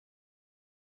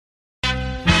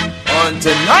on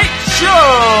tonight's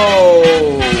show,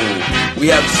 we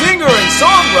have singer and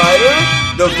songwriter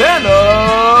Davanna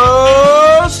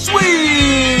Sweet.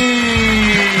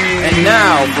 And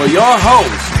now for your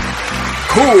host,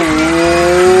 Cool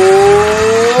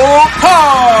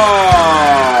Pod.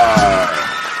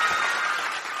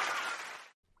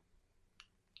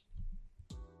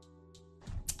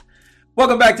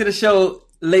 Welcome back to the show,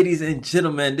 ladies and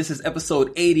gentlemen. This is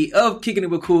episode 80 of Kicking It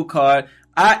With Cool Card.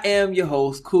 I am your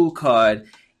host, Cool Card,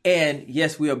 and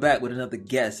yes, we are back with another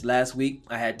guest. Last week,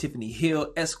 I had Tiffany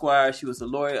Hill, Esquire. She was a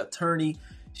lawyer, attorney.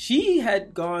 She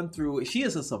had gone through, she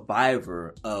is a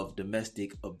survivor of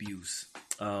domestic abuse.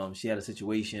 She had a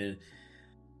situation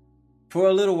for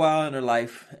a little while in her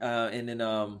life, and then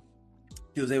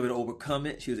she was able to overcome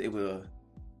it. She was able to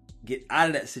get out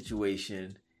of that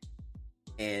situation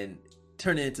and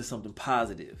turn it into something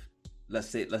positive. Let's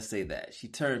say that. She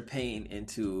turned pain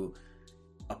into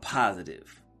a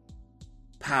positive,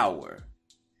 power,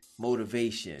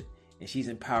 motivation, and she's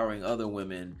empowering other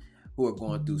women who are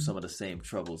going through some of the same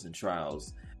troubles and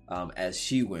trials as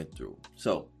she went through.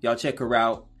 So y'all check her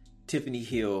out, Tiffany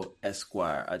Hill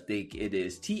Esquire. I think it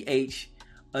is th_attorney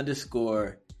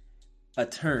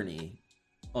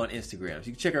on Instagram. So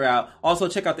you can check her out. Also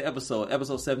check out the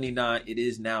episode 79. It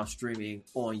is now streaming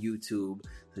on YouTube.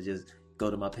 So just go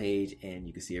to my page and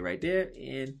you can see it right there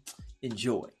and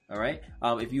enjoy. All right.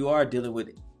 If you are dealing with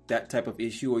that type of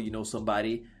issue, or you know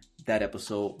somebody, that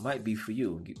episode might be for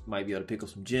you. You might be able to pick up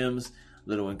some gems, a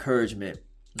little encouragement,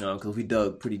 because we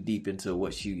dug pretty deep into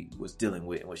what she was dealing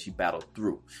with and what she battled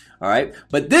through. All right.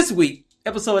 But this week,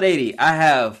 episode 80, I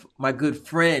have my good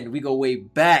friend. We go way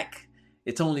back.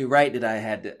 It's only right that I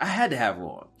had to have her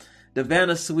on.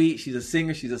 Davanna Sweet. She's a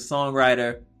singer. She's a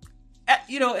songwriter.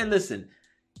 And listen,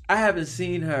 I haven't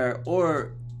seen her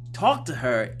or talked to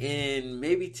her in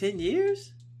maybe 10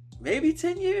 years. I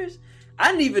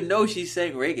didn't even know she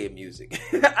sang reggae music.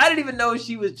 I didn't even know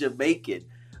she was Jamaican.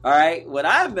 All right. When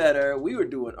I met her, we were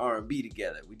doing R&B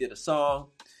together. We did a song.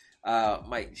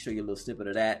 Might show you a little snippet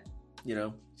of that.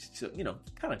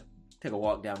 Kind of take a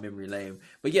walk down memory lane.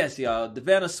 But yes, y'all,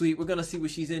 Davanna Sweet, we're going to see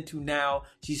what she's into now.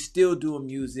 She's still doing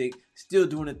music, still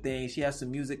doing a thing. She has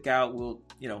some music out. We'll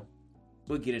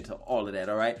get into all of that,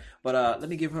 all right? But let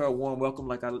me give her a warm welcome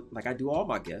like I do all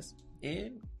my guests.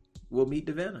 And we'll meet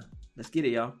Davanna. Let's get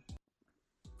it, y'all.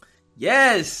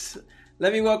 Yes!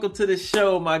 Let me welcome to the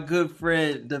show my good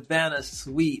friend, Davanna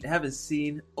Sweet. I haven't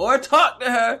seen or talked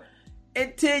to her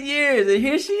in 10 years, and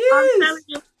here she is. I'm telling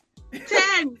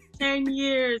you, 10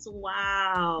 years.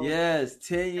 Wow. Yes,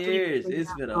 10 years.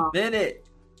 It's been a minute.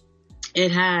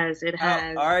 It has.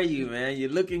 How are you, man?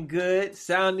 You're looking good,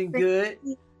 sounding good.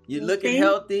 You're looking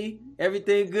healthy.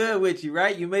 Everything good with you,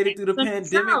 right? You made it through the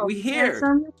pandemic. We here.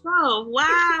 Wow.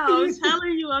 I'm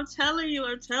telling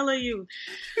you.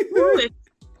 Ooh,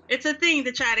 it's a thing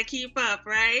to try to keep up,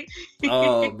 right?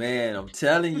 Oh, man. I'm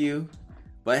telling you.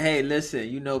 But hey,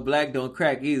 listen, black don't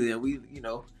crack either.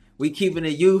 We keeping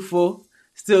it youthful.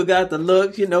 Still got the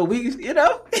look,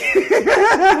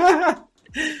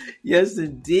 Yes,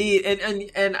 indeed.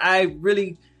 And I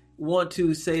really want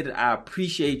to say that I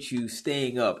appreciate you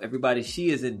staying up. Everybody,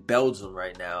 she is in Belgium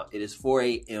right now. It is 4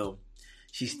 a.m.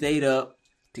 She stayed up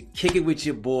to kick it with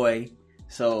your boy.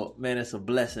 So, man, it's a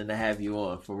blessing to have you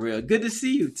on, for real. Good to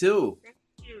see you, too. Thank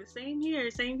you. Same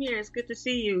here. It's good to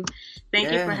see you.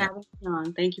 Thank you for having me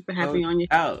on. Thank you for having me on your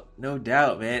show. No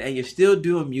doubt, man. And you're still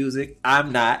doing music.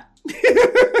 I'm not.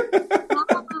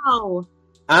 Wow.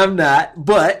 I'm not,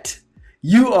 but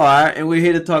you are, and we're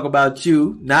here to talk about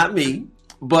you, not me.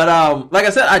 But like I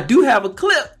said, I do have a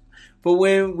clip for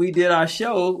when we did our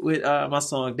show with my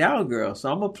song Down Girl.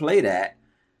 So I'm going to play that.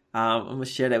 I'm going to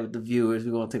share that with the viewers.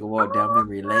 We're going to take a walk down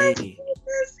memory lane.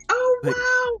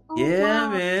 Wow. Yeah,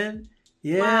 man.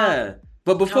 Yeah. Wow.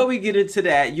 But before we get into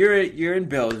that, you're in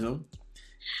Belgium.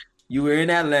 You were in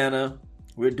Atlanta.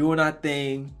 We're doing our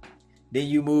thing. Then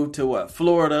you moved to what?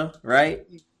 Florida, right?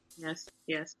 Yes.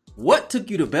 What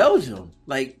took you to Belgium?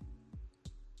 What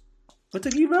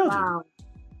took you to Belgium? Wow.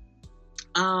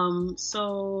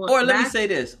 Or let me say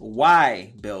this.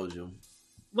 Why Belgium?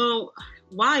 Well,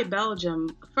 why Belgium?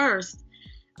 First,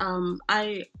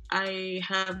 I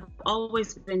have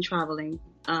always been traveling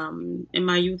in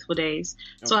my youthful days.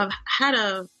 Okay. So I've had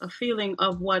a feeling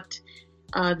of what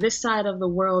this side of the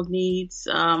world needs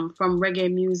from reggae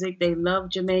music. They love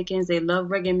Jamaicans. They love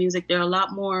reggae music. They're a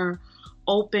lot more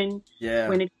open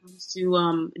when it comes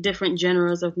to different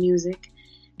genres of music.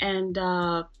 And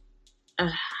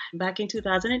back in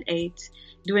 2008,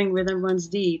 doing Rhythm Runs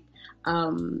Deep,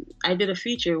 I did a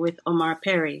feature with Omar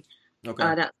Perry.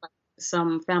 Okay. That's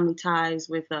some family ties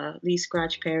with Lee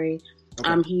Scratch Perry.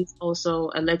 Okay. He's also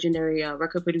a legendary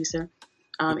record producer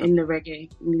in the reggae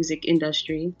music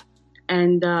industry.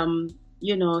 And,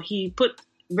 he put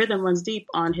Rhythm Runs Deep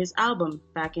on his album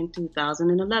back in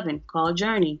 2011 called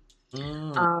Journey.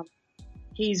 Mm. Um,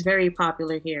 he's very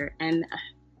popular here. And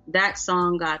that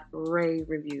song got rave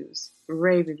reviews,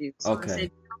 rave reviews. So I Okay.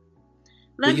 said,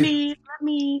 So let me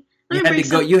you had to bring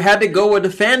go. some. You had to go where the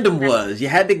fandom was. You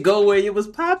had to go where it was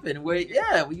popping. Where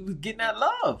you was getting that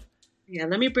love. Yeah,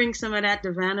 let me bring some of that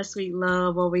Davanna sweet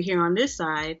love over here on this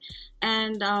side.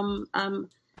 And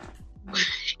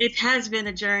it has been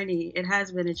a journey. It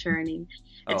has been a journey.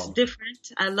 It's Oh,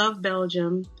 different. I love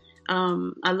Belgium.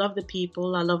 I love the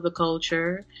people. I love the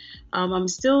culture. I'm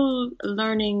still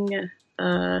learning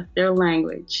their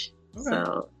language. okay.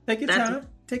 So Take your that's time.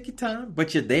 Take your time.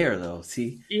 But you're there though.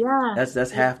 See, yeah.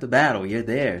 that's half the battle. You're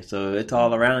there, so it's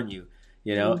all around you.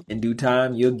 Mm. In due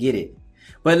time, you'll get it.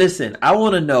 But listen, I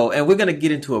want to know, and we're gonna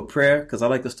get into a prayer because I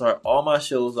like to start all my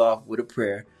shows off with a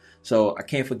prayer. So I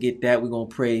can't forget that. We're gonna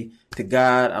pray to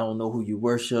God. I don't know who you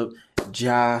worship,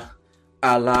 Jah,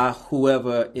 Allah,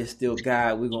 whoever is still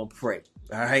God. We're gonna pray.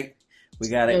 All right. We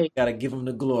gotta Hey, gotta give him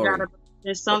the you glory. gotta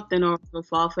there's something or you'll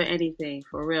fall for anything.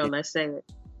 For real. Let's say it.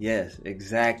 Yes,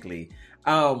 exactly.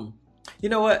 Um, you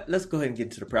know what? Let's go ahead and get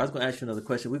into the prayer. I was going to ask you another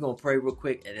question. We're going to pray real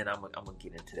quick, and then I'm gonna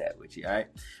get into that with you. All right.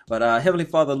 But Heavenly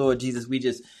Father, Lord Jesus, we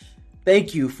just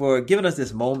thank you for giving us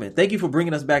this moment. Thank you for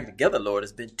bringing us back together, Lord.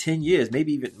 It's been 10 years,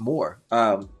 maybe even more.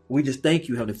 We just thank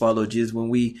you, Heavenly Father, Lord Jesus, when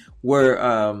we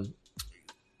were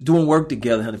doing work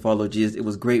together, Heavenly Father, Lord Jesus. It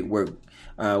was great work.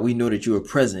 We know that you were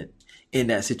present in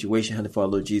that situation, Heavenly Father,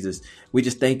 Lord Jesus. We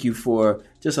just thank you for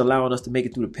just allowing us to make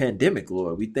it through the pandemic,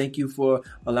 Lord. We thank you for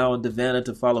allowing Davanna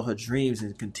to follow her dreams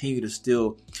and continue to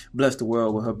still bless the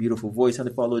world with her beautiful voice,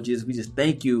 Heavenly Father, Lord Jesus. We just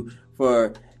thank you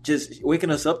for just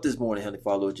waking us up this morning, Heavenly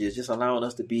Father, Lord Jesus, just allowing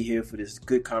us to be here for this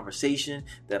good conversation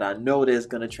that I know that's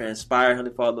going to transpire,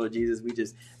 Heavenly Father, Lord Jesus. We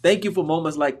just thank you for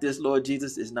moments like this, Lord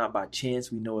Jesus. It's not by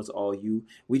chance. We know it's all you.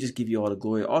 We just give you all the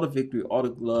glory, all the victory, all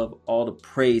the love, all the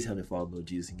praise, Heavenly Father, Lord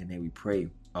Jesus. In your name we pray.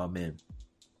 Amen.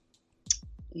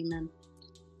 Amen.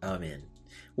 Amen.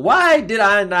 Why did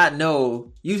I not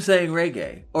know you sang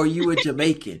reggae or you were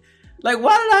Jamaican? Like,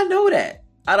 why did I know that?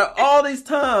 Out of all this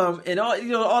time and all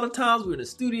the times we were in the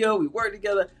studio, we worked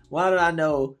together. Why did I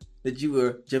know that you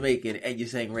were Jamaican and you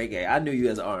sang reggae? I knew you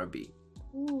as R&B.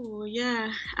 Ooh,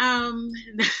 yeah. I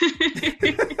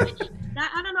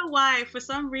don't know why. For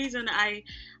some reason, I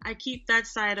keep that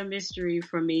side a mystery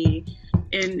for me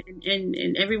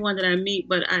in everyone that I meet.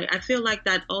 But I feel like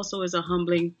that also is a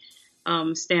humbling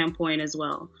standpoint as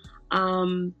well.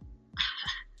 Um,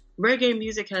 Reggae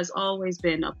music has always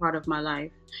been a part of my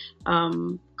life.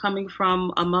 Coming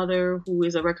from a mother who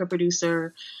is a record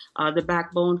producer, the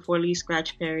backbone for Lee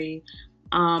Scratch Perry,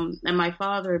 and my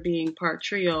father being part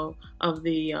trio of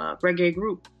the reggae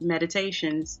group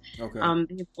Meditations. Okay.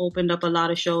 They've opened up a lot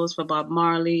of shows for Bob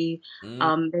Marley.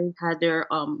 They've had their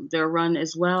run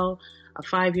as well, a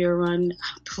 5-year run,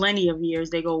 plenty of years.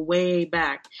 They go way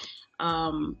back.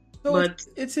 So But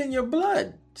it's in your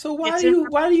blood. So why it's do in you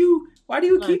my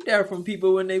blood. keep that from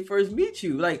people when they first meet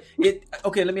you? Like it.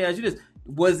 Okay, let me ask you this: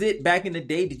 was it back in the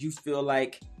day? Did you feel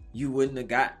like you wouldn't have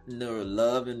gotten the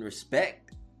love and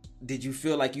respect? Did you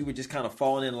feel like you were just kind of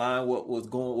falling in line what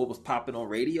was popping on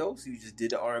radio? So you just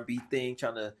did the R&B thing,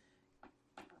 trying to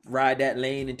ride that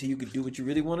lane until you could do what you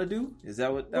really want to do? Is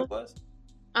that what that was?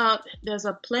 There's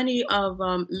a plenty of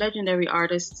legendary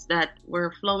artists that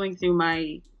were flowing through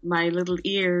my little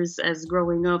ears as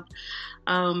growing up,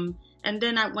 and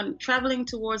then I went traveling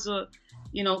towards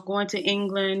going to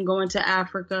England, going to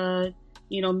Africa,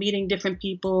 meeting different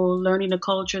people, learning the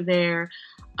culture there,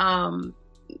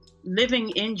 living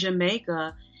in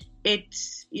Jamaica. It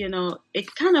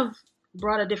kind of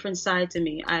brought a different side to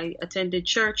me. I attended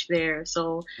church there,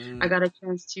 so I got a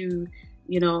chance to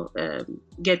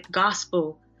get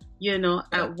gospel,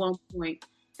 at one point.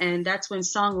 And that's when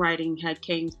songwriting had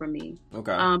came for me.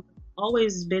 Okay.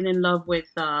 Always been in love with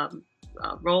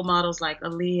role models like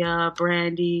Aaliyah,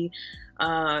 Brandy,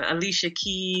 Alicia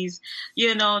Keys,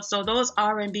 so those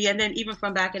R&B. And then even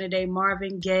from back in the day,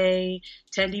 Marvin Gaye,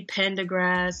 Teddy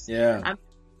Pendergrass. Yeah.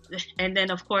 And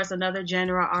then, of course, another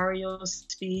genre, REO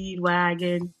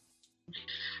Speedwagon.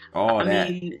 All that.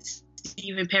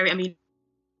 Stephen Perry.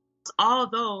 All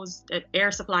those,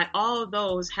 Air Supply, all of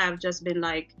those have just been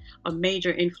like a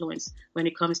major influence when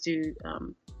it comes to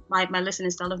my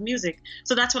listening style of music.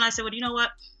 So that's when I said, well, you know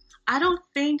what? I don't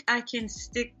think I can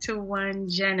stick to one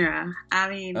genre.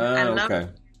 I love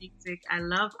music. I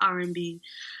love R&B.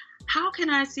 How can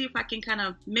I see if I can kind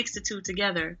of mix the two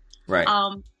together? Right.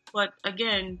 But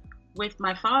again, with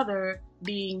my father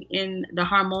being in the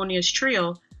harmonious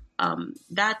trio,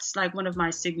 that's like one of my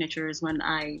signatures when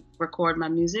I record my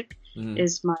music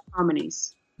is my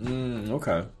harmonies.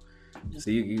 Okay.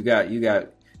 So you got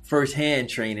first hand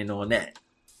training on that.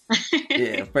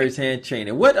 Yeah, first hand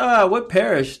training. What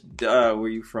parish were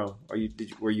you from?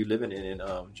 Were you living in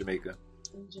Jamaica?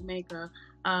 In Jamaica,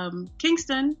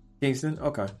 Kingston. Kingston.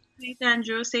 Okay. St.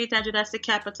 Andrew. That's the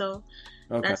capital.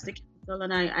 Okay. That's the capital,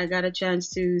 and I got a chance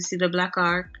to see the Black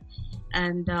Ark.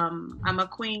 And I'm a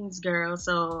Queens girl,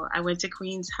 so I went to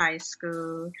Queens High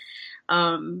School.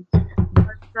 The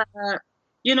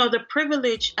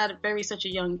privilege at such a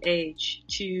young age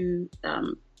to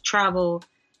travel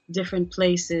different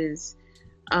places,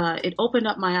 it opened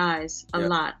up my eyes a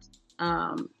lot,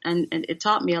 and it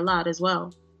taught me a lot as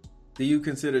well. Do you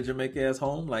consider Jamaica as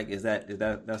home? Like, that's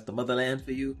the motherland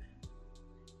for you?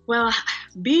 Well,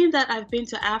 being that I've been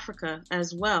to Africa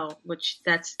as well, which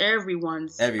that's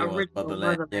everyone's original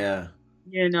motherland. Yeah.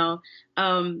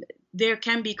 There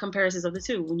can be comparisons of the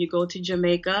two. When you go to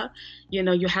Jamaica,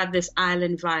 you have this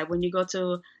island vibe. When you go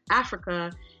to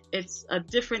Africa, it's a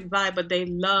different vibe, but they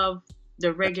love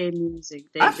the reggae music.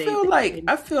 I feel like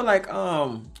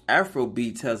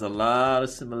Afrobeats has a lot of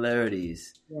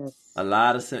similarities. Yes.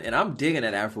 And I'm digging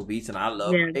at Afrobeats, and I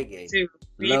love reggae.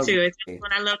 Me too. It's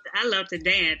when I love to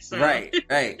dance. So. Right.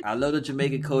 I love the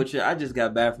Jamaican culture. I just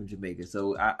got back from Jamaica,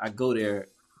 so I go there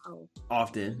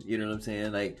often. You know what I'm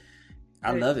saying? Like,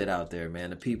 I love it out there, man.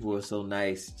 The people are so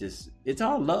nice. It's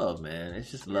all love, man. It's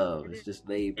just love. It's just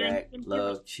laid back,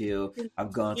 love, chill.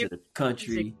 I've gone to the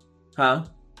country, huh?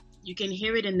 You can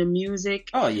hear it in the music.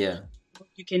 Oh yeah.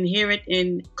 You can hear it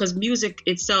because music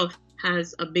itself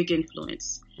has a big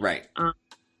influence. Right.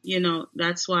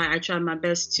 That's why I try my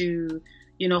best to,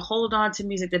 hold on to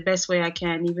music the best way I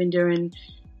can. Even during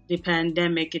the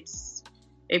pandemic,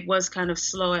 it was kind of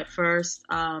slow at first.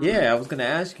 I was going to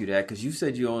ask you that because you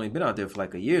said you only been out there for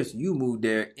like a year. So you moved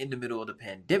there in the middle of the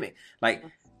pandemic. Like,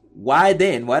 why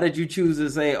then? Why did you choose to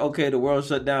say, okay, the world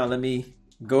shut down, let me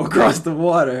go across the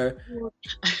water?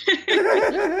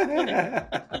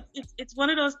 It's one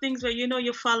of those things where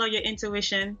you follow your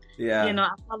intuition. Yeah.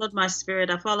 I followed my spirit.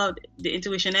 I followed the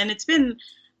intuition, and it's been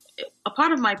a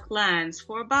part of my plans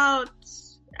for about.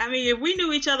 I mean, if we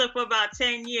knew each other for about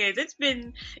 10 years, it's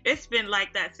been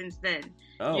like that since then.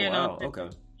 Oh wow! Okay.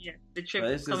 Yeah, the trip.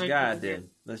 Well, it's just God then.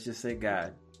 Let's just say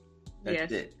God.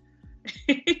 That's yes.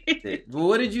 it. Well,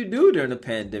 what did you do during the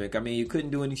pandemic? I mean, you couldn't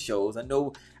do any shows. I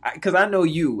know, because I know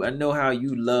you. I know how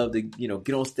you love to,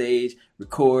 get on stage,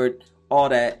 record, all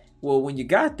that. Well, when you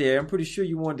got there, I'm pretty sure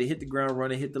you wanted to hit the ground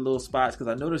running, hit the little spots, because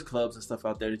I know there's clubs and stuff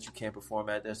out there that you can't perform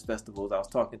at. There's festivals. I was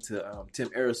talking to Tim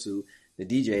Arisu, the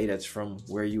DJ that's from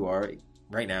where you are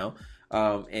right now,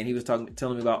 and he was telling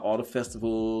me about all the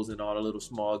festivals and all the little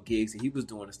small gigs that he was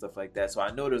doing and stuff like that. So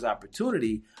I know there's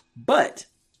opportunity, but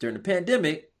during the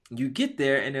pandemic, you get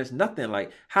there and there's nothing.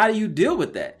 Like, how do you deal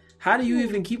with that? How do you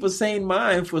even keep a sane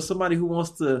mind for somebody who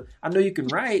wants to? I know you can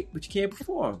write, but you can't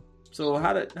perform. So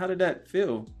how did that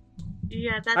feel?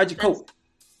 Yeah, how'd you cope?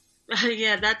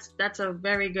 Yeah, that's a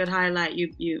very good highlight.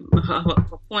 You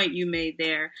a point you made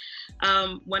there.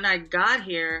 When I got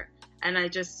here and I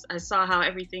saw how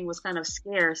everything was kind of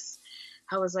scarce,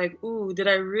 I was like, ooh, did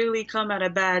I really come at a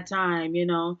bad time?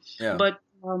 Yeah. But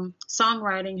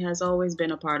songwriting has always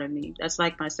been a part of me. That's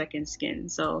like my second skin.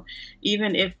 So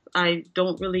even if I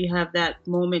don't really have that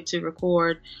moment to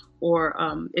record or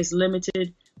is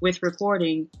limited with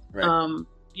recording, right.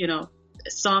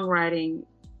 Songwriting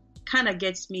kind of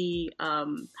gets me,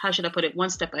 how should I put it, one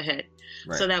step ahead.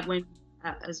 Right. So that when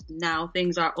as now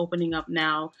things are opening up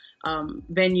now,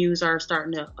 venues are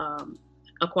starting to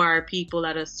acquire people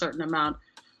at a certain amount.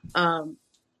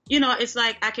 It's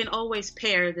like I can always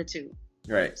pair the two.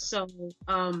 Right. So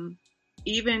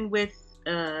even with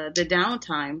the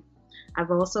downtime, I've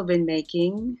also been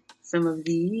making some of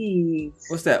these.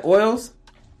 What's that? Oils?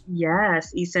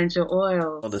 Yes, essential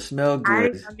oils. Oh, they smell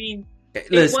good. I mean,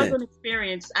 listen. It was an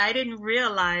experience. I didn't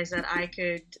realize that I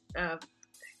could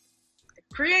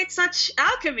create such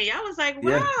alchemy. I was like,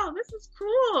 wow, this is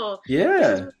cool.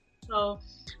 Yeah. So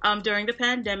during the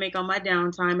pandemic, on my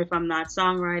downtime, if I'm not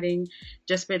songwriting,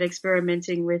 just been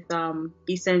experimenting with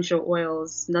essential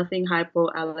oils, nothing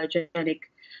hypoallergenic.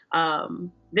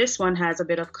 This one has a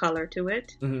bit of color to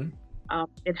it. Mm-hmm.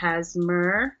 It has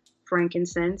myrrh,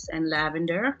 frankincense, and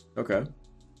lavender. Okay.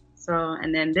 So,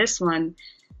 and then this one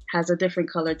has a different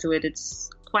color to it. It's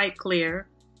quite clear.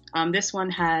 This one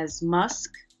has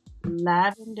musk,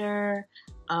 lavender,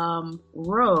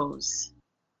 rose.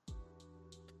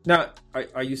 Now,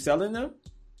 are you selling them?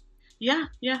 Yeah.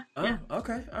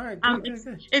 Okay. All right. Um, Good.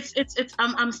 Good. it's Good. it's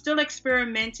I'm still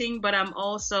experimenting, but I'm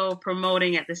also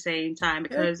promoting at the same time Heck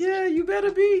because yeah, you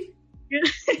better be.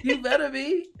 You better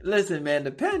be. Listen, man,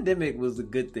 the pandemic was a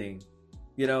good thing.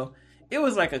 You know, it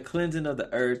was like a cleansing of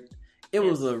the earth. It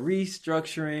was yes, a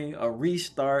restructuring, a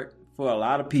restart for a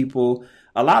lot of people.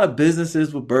 A lot of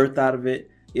businesses were birthed out of it.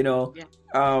 You know,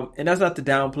 yeah, and that's not to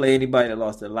downplay anybody that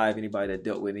lost their life, anybody that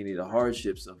dealt with any of the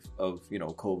hardships of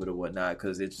COVID or whatnot,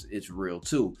 because it's real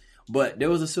too. But there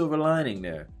was a silver lining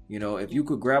there. You know, if you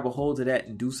could grab a hold of that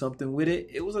and do something with it,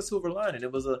 it was a silver lining.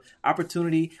 It was an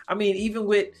opportunity. I mean, even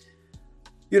with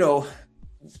you know,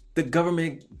 the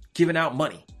government giving out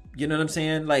money. You know what I'm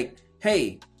saying? Like,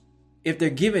 hey, if they're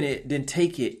giving it, then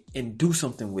take it and do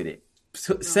something with it.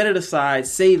 Set it aside,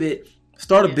 save it,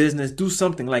 start a yeah, business, do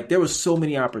something. Like, there were so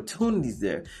many opportunities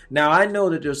there. Now, I know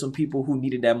that there's some people who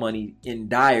needed that money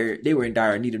they were in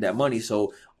dire need of that money.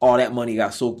 So all that money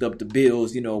got soaked up to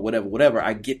bills, whatever.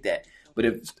 I get that. But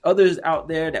if others out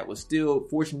there that was still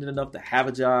fortunate enough to have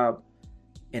a job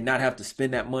and not have to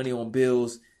spend that money on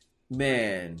bills,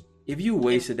 man, if you yeah.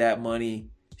 wasted that money,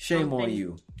 shame on Something,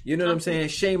 you. You know what I'm something. saying?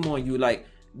 Shame on you. Like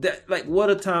that. Like, what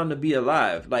a time to be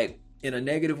alive. Like, in a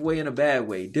negative way, in a bad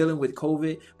way, dealing with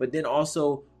COVID. But then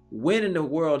also, when in the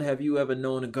world have you ever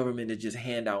known a government to just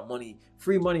hand out money,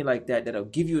 free money like that, that'll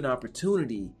give you an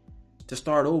opportunity to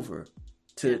start over,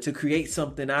 to create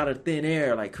something out of thin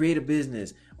air, like create a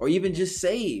business, or even just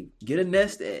save, get a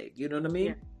nest egg. You know what I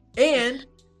mean? Yeah.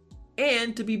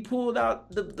 And to be pulled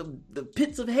out the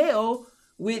pits of hell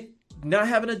with not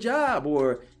having a job,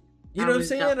 or you know what I'm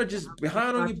saying, or just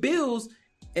behind on your bills,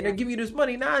 and they're giving you this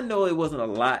money. Now, I know it wasn't a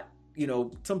lot. You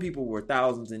know, some people were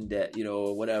thousands in debt,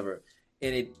 or whatever,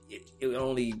 and it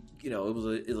only, it was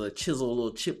a chisel, a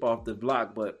little chip off the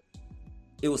block, but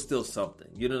it was still something.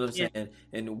 You know what I'm saying?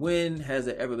 And when has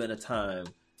there ever been a time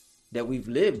that we've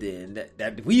lived in,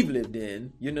 that we've lived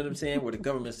in, you know what I'm saying, where the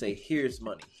government say, here's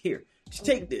money, here, just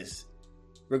take this,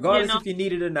 regardless if you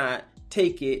need it or not,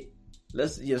 take it.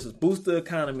 Let's just boost the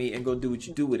economy and go do what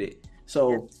you do with it.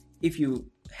 So if you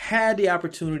had the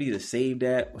opportunity to save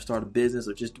that or start a business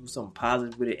or just do something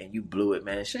positive with it and you blew it,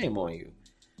 man, shame on you.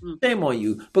 Shame on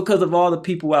you, because of all the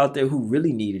people out there who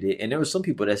really needed it. And there were some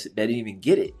people that didn't even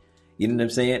get it. You know what I'm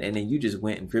saying? And then you just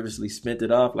went and frivolously spent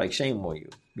it off. Like, shame on you.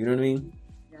 You know what I mean?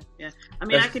 Yeah. I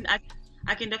mean,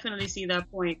 I can definitely see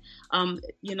that point.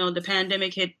 The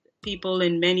pandemic hit people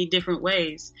in many different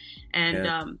ways,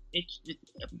 and it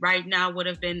right now would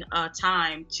have been a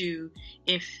time to,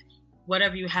 if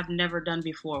whatever you have never done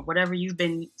before, whatever you've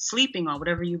been sleeping on,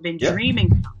 whatever you've been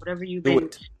dreaming about, whatever you've been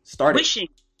wishing,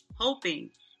 hoping,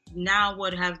 now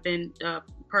would have been the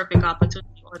perfect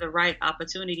opportunity or the right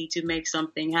opportunity to make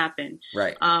something happen.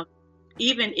 Right.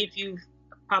 Even if you've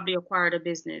probably acquired a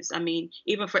business. I mean,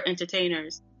 even for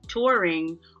entertainers,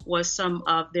 touring was some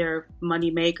of their money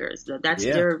makers. That's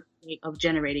their way of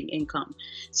generating income.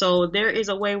 So there is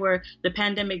a way where the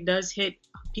pandemic does hit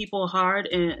people hard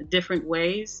in different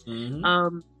ways.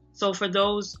 Mm-hmm. So for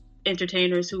those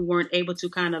entertainers who weren't able to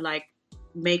kind of like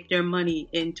make their money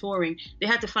in touring, they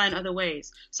had to find other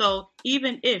ways. So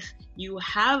even if you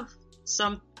have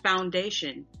some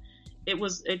foundation,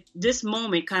 this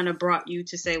moment kind of brought you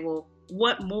to say, well,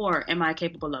 what more am I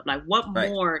capable of? Like, what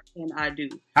more can I do?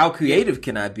 How creative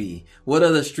can I be? What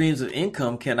other streams of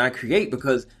income can I create?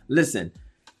 Because listen,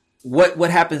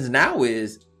 what happens now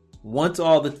is, once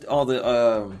all the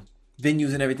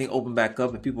venues and everything open back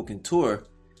up and people can tour,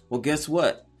 well, guess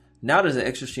what? Now there's an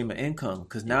extra stream of income,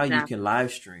 because now you can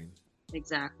live stream.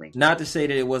 Exactly. Not to say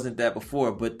that it wasn't that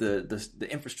before, but the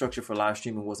infrastructure for live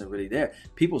streaming wasn't really there.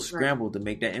 People scrambled to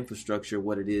make that infrastructure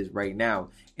what it is right now.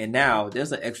 And now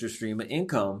there's an extra stream of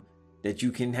income that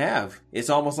you can have. It's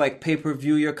almost like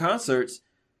pay-per-view your concerts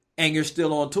and you're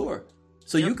still on tour.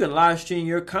 So you can live stream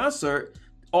your concert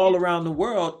all around the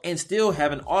world and still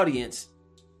have an audience,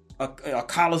 a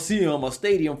coliseum, a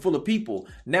stadium full of people.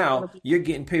 Now you're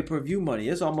getting pay-per-view money.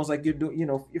 It's almost like you're doing,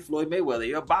 you're Floyd Mayweather.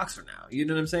 You're a boxer now. You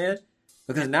know what I'm saying?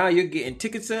 Because now you're getting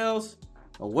ticket sales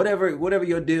or whatever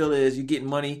your deal is. You're getting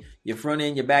money, your front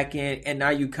end, your back end, and now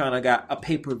you kind of got a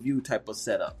pay-per-view type of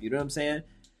setup. You know what I'm saying?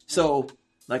 So,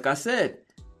 like I said,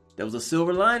 there was a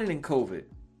silver lining in COVID.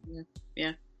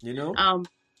 Yeah. You know?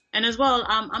 And as well,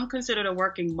 I'm considered a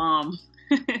working mom.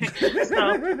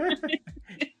 So,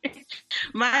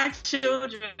 my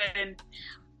children,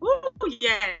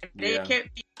 they kept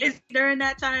me during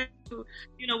that time,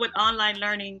 with online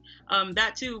learning.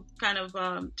 That too kind of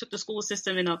took the school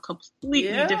system in a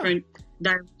completely different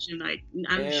direction. Like,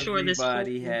 I'm sure this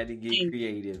everybody had to get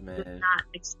creative, man. Did not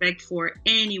expect for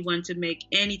anyone to make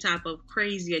any type of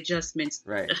crazy adjustments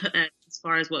as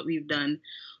far as what we've done.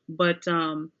 But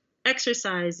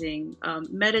exercising,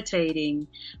 meditating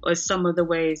was some of the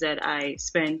ways that I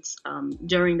spent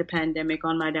during the pandemic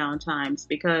on my downtimes,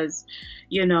 because,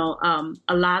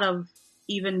 a lot of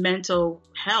even mental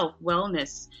health,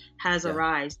 wellness has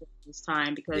arisen this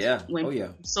time, because when people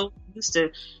are so used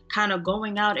to kind of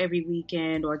going out every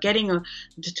weekend or getting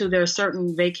to their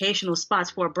certain vacational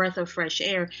spots for a breath of fresh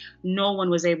air, no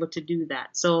one was able to do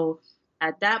that. So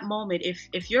at that moment,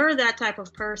 if you're that type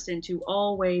of person to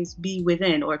always be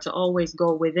within, or to always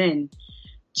go within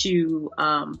to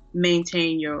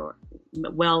maintain your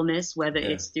wellness, whether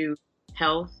it's through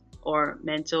health or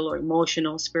mental or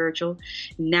emotional, spiritual,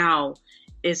 now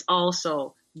is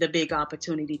also the big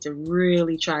opportunity to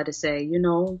really try to say,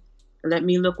 let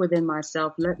me look within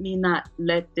myself. Let me not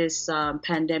let this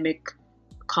pandemic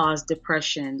cause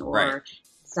depression or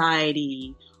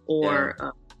anxiety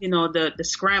or the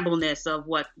scrambleness of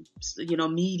what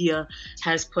media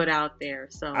has put out there.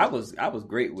 So I was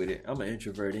great with it. I'm an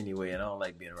introvert anyway, and I don't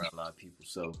like being around a lot of people.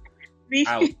 So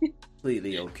I was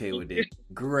completely okay with it.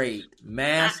 Great,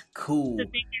 mask, cool.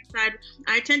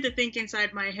 I tend to think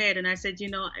inside my head, and I said,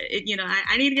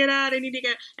 I need to get out. I need to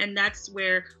get, and that's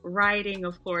where writing,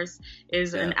 of course,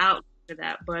 is an outlet for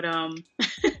that. But I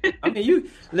mean, you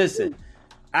listen.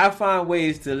 I find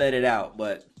ways to let it out,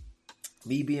 but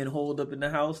me being holed up in the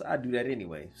house, I do that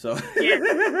anyway. So,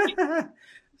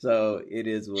 so it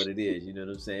is what it is. You know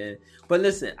what I'm saying? But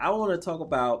listen, I want to talk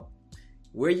about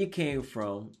where you came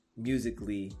from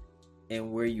musically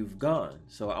and where you've gone.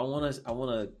 So I want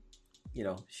to,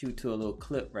 shoot to a little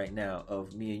clip right now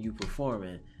of me and you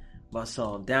performing my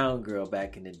song "Down Girl"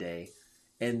 back in the day,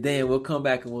 and then we'll come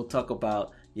back and we'll talk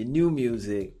about your new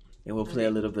music. And we'll play a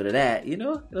little bit of that,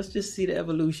 Let's just see the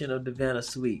evolution of Davanna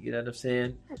Sweet. You know what I'm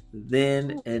saying?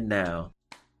 Then and now.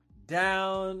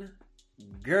 Down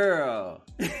Girl.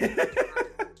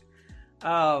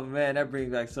 Oh, man, that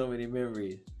brings back so many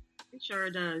memories. It sure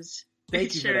does.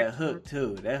 Thank you for that hook,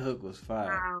 too. That hook was fire.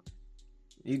 Wow.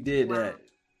 You did that.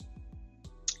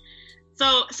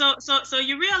 So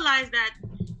you realize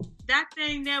that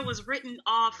thing there was written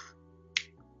off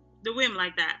the whim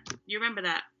like that. You remember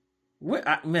that?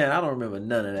 Man, I don't remember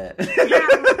none of that.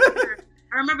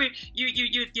 I remember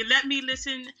you let me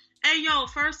listen. Hey, yo,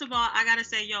 first of all, I got to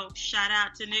say, shout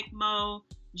out to Nick Mo,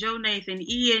 Joe Nathan,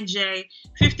 E&J,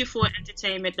 54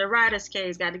 Entertainment, the Writers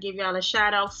Case. Got to give y'all a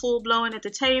shout out. Full Blown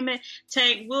Entertainment,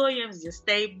 Tank Williams, just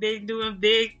stay big, doing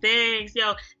big things.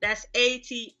 Yo, that's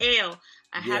ATL.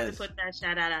 I have to put that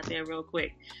shout out there real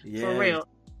quick. For real.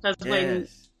 Because when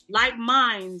like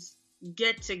minds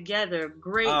get together,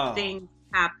 great things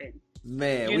happen.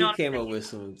 Man, we came up with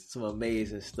some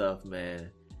amazing stuff, man.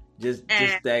 Just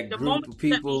that group of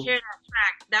people. Let me hear that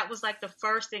track. That was like the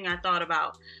first thing I thought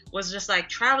about, was just like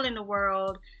traveling the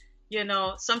world.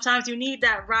 Sometimes you need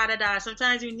that rah-da-da.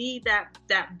 Sometimes you need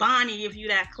that Bonnie, if you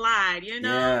that Clyde.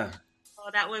 Yeah. So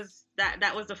that was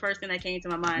the first thing that came to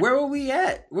my mind. Where were we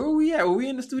at? Were we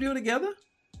in the studio together?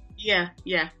 Yeah.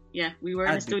 We were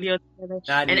in the studio together,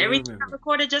 and everything got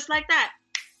recorded just like that.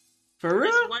 For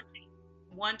real?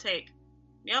 One take.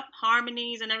 Yep,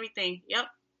 harmonies and everything. Yep.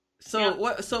 So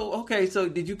what? So okay. So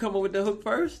did you come up with the hook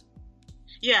first?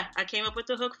 Yeah, I came up with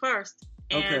the hook first,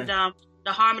 and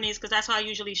the harmonies, because that's how I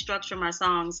usually structure my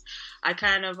songs. I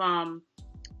kind of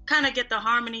get the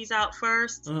harmonies out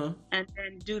first, and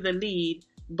then do the lead.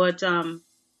 But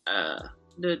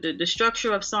the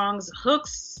structure of songs,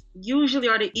 hooks usually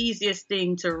are the easiest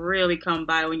thing to really come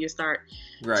by when you start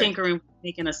tinkering,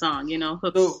 making a song.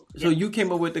 Hooks. So you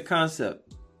came up with the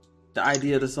concept, the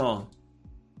idea of the song.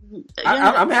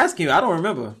 I'm asking you. I don't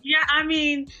remember. Yeah, I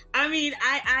mean,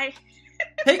 I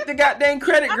take the goddamn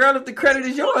credit, girl. If the credit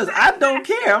is yours, I don't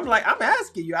care. I'm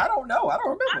asking you. I don't know. I don't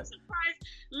remember. I'm surprised.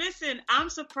 Listen, I'm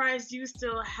surprised you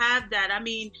still have that. I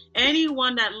mean,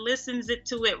 anyone that listens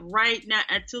to it right now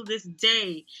until this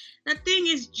day, that thing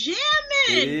is jamming.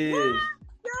 It is.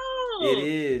 Yo, it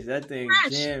is. That thing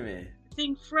jamming. The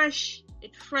thing fresh.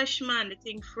 It's fresh, man. The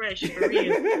thing fresh for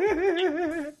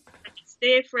real.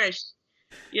 Stay fresh.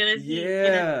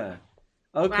 Yeah.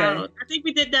 Okay. Wow. I think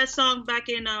we did that song back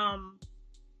in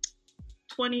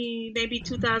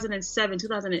 2007,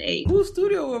 2008. Whose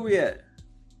studio were we at?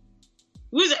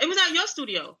 It was at your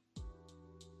studio.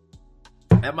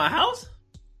 At my house?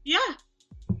 Yeah.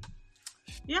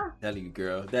 Tell you,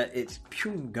 girl, that it's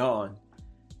gone.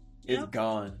 It's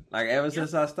gone. Like ever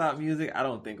since I stopped music, I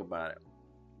don't think about it.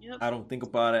 I don't think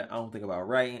about it. I don't think about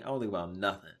writing. I don't think about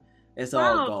nothing. It's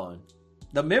all gone.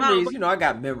 The memories, I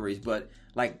got memories, but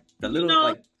like the little,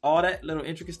 like all that little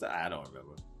intricate stuff, I don't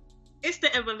remember. It's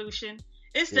the evolution.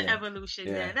 It's the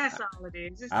evolution, man. That's all it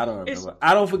is. I don't remember.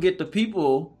 I don't forget the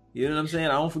people. You know what I'm saying?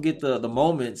 I don't forget the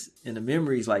moments and the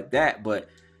memories like that, but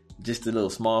just the little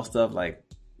small stuff, like,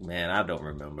 man, I don't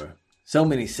remember. So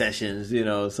many sessions, you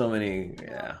know, so many,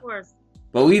 yeah. Of course.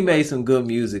 But we made some good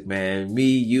music, man. Me,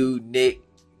 you, Nick,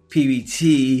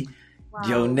 PBT,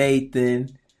 Joe Nathan.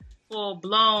 Full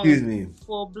blown. Excuse me.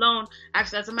 Full blown.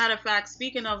 Actually, as a matter of fact,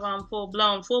 speaking of full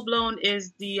blown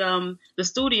is the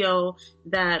studio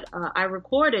that I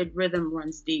recorded Rhythm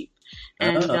Runs Deep,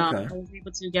 and I was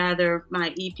able to gather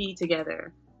my EP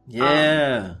together.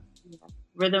 Yeah.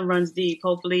 Rhythm Runs Deep.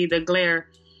 Hopefully, the glare.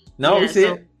 No, we see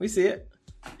it. We see it.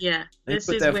 Yeah, this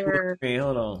is where.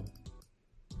 Hold on.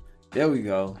 There we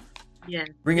go. Yeah.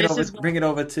 Bring it over. Bring it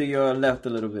over to your left a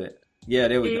little bit. Yeah,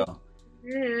 there we go.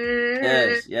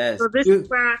 Yes. So this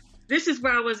is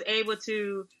where I was able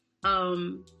to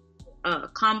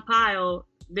compile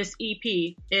this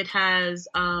EP. It has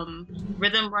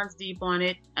Rhythm Runs Deep on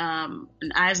it, an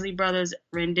Isley Brothers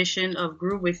rendition of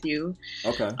Groove With You.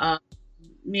 Okay.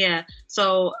 Yeah.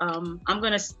 So I'm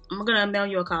gonna mail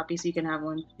you a copy so you can have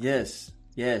one. Yes.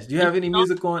 Do you have any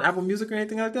music on Apple Music or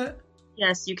anything like that?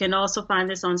 Yes, you can also find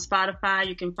this on Spotify.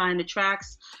 You can find the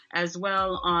tracks as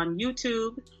well on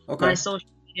YouTube, my social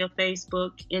media,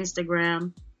 Facebook,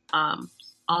 Instagram,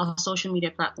 all social media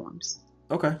platforms.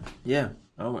 Okay, yeah.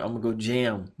 I'm going to go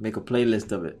jam, make a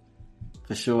playlist of it.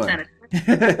 For sure.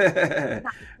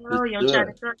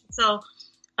 So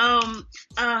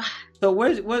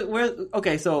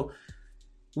where, so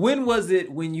when was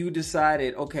it when you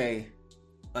decided, okay,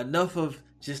 enough of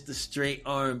just the straight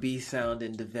R&B sound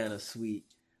in Davanna Suite.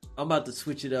 I'm about to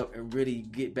switch it up and really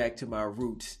get back to my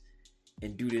roots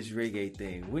and do this reggae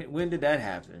thing. When did that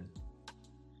happen?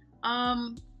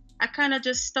 I kind of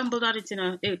just stumbled on it.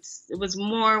 It was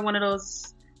more one of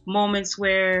those moments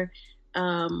where,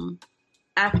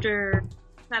 after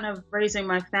kind of raising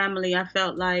my family, I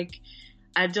felt like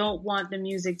I don't want the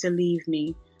music to leave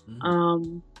me.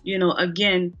 Mm-hmm.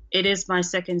 Again, it is my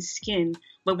second skin.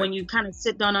 But when you kind of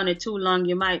sit down on it too long,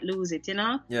 you might lose it,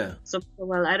 Yeah. So,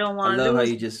 I don't want to lose. I love how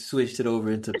you just switched it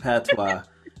over into patois.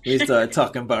 We started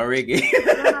talking about reggae.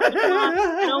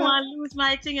 I don't want to lose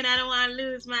my thing, and I don't want to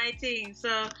lose my thing.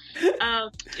 So,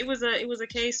 it was a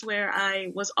case where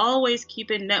I was always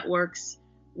keeping networks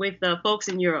with folks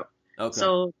in Europe. Okay.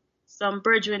 So, some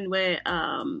brethren with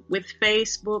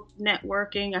Facebook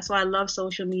networking. That's why I love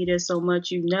social media so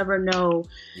much. You never know,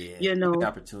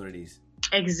 opportunities.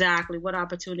 Exactly, what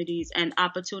opportunities. And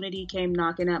opportunity came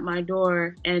knocking at my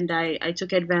door, and I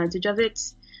took advantage of it.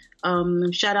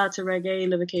 Shout out to Reggae,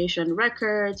 Livocation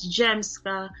Records,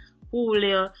 Jemska,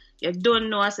 Julio. You don't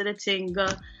know I said the thing, So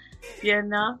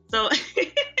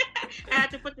I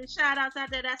had to put the shout outs out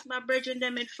there. That's my brethren,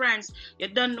 them in France. You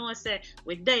don't know I said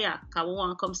we're there, because we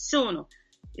want to come soon.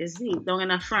 You see, down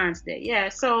in France there. Yeah,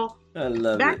 so I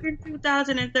love back in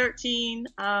 2013,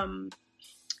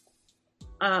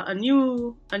 a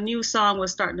new song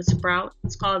was starting to sprout.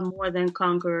 It's called More Than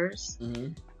Conquerors.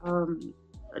 Mm-hmm.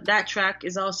 That track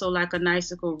is also like a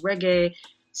nice little reggae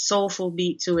soulful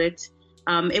beat to it.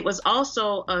 It was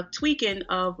also a tweaking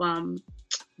of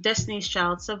Destiny's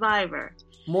Child Survivor.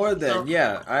 More Than,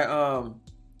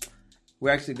 we're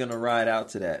actually gonna ride out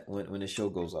to that when the show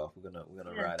goes off. We're gonna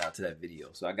ride out to that video.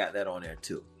 So I got that on there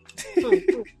too. Cool.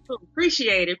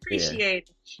 Appreciate it.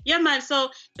 Yeah, man.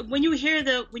 So when you hear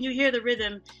the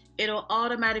rhythm, it'll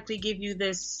automatically give you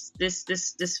this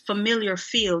familiar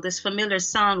feel, this familiar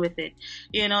sound with it.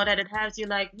 That it has you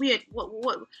like, weird.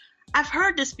 What? I've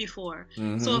heard this before.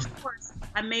 Mm-hmm. So of course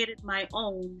I made it my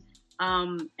own.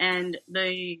 And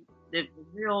the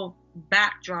real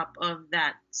backdrop of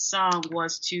that song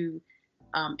was to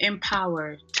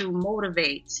empower, to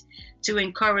motivate, to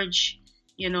encourage,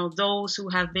 those who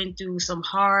have been through some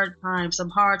hard times, some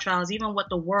hard trials, even what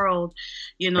the world,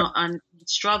 and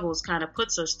struggles kind of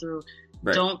puts us through.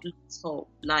 Right. Don't lose hope.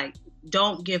 Like,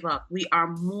 don't give up. We are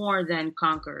more than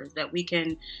conquerors, that we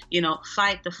can,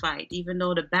 fight the fight, even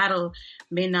though the battle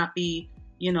may not be,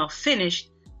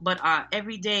 finished, but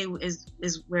every day is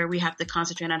where we have to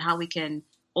concentrate on how we can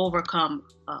overcome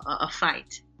a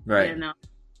fight. Right.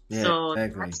 Yeah, so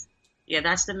exactly.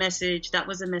 That's the message. That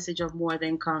was the message of More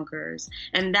Than Conquerors.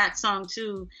 And that song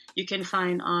too, you can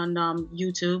find on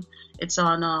YouTube. It's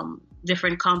on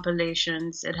different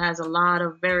compilations. It has a lot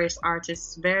of various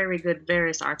artists, very good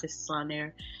various artists on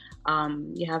there.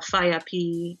 You have Faya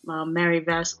P, Mary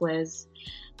Vasquez,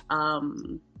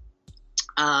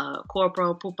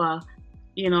 Corporal Pupa.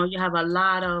 You have a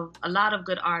lot of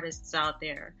good artists out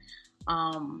there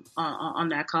on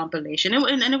that compilation.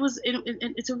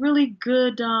 It's a really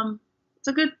good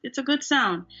it's a good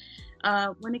sound.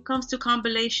 when it comes to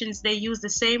compilations, they use the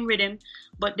same rhythm,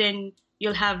 but then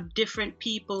you'll have different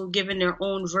people giving their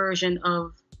own version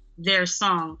of their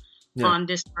song on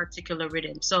this particular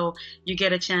rhythm. So you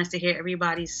get a chance to hear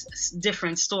everybody's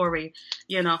different story,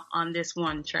 on this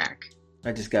one track.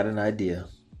 I just got an idea.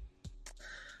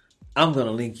 I'm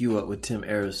gonna link you up with Tim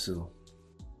Arisu.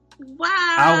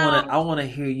 Wow! I wanna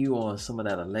hear you on some of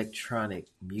that electronic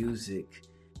music,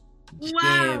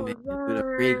 jamming with a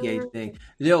reggae thing.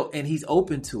 And he's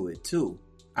open to it too.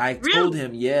 I told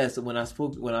him yes when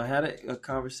I had a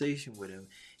conversation with him.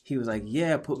 He was like,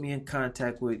 "Yeah, put me in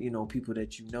contact with people that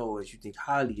as you think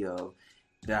highly of.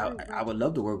 That I would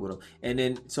love to work with him." And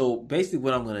then so basically,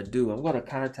 what I'm gonna do, I'm gonna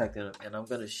contact him and I'm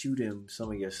gonna shoot him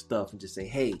some of your stuff and just say,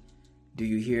 "Hey, do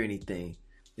you hear anything?"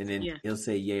 And then he'll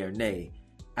say yay or nay.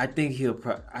 I think he will.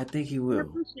 I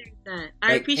appreciate that.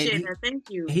 I appreciate that. Thank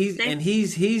you. He's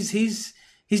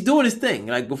doing his thing.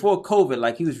 Like before COVID,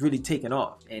 like he was really taking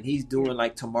off, and he's doing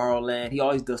like Tomorrowland. He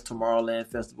always does Tomorrowland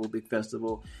festival, big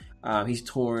festival. He's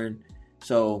touring,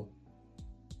 so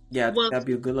yeah, that'd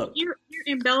be a good look. You're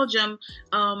in Belgium.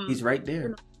 He's right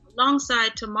there.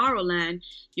 Alongside Tomorrowland,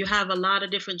 you have a lot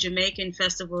of different Jamaican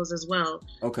festivals as well.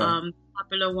 Okay.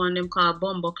 Popular one them called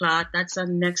Bumbleclot. That's the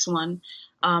next one.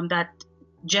 That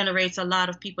generates a lot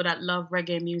of people that love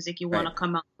reggae music. You want to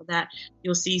come out for that.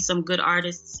 You'll see some good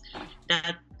artists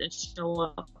that show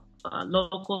up,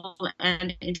 local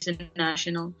and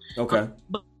international. Okay.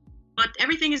 But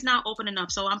everything is now opening up,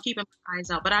 so I'm keeping my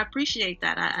eyes out. But I appreciate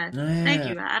that. Thank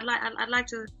you. I'd like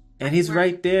to. And he's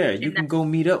right there. You can go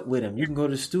meet up with him. You can go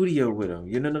to the studio with him.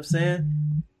 You know what I'm saying?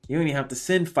 You don't even have to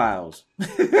send files.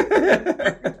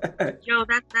 Yo,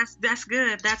 that's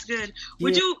good. That's good.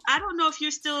 Would you? I don't know if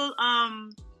you're still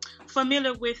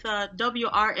familiar with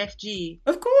WRFG.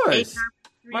 Of course,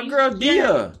 my girl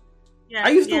Dia. Yeah, I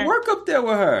used to work up there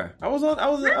with her. I was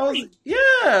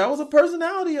a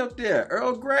personality up there.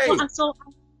 Earl Grey. Oh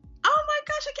my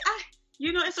gosh!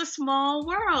 It's a small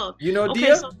world. You know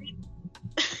Dia?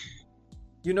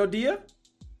 You know Dia?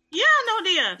 Yeah, I know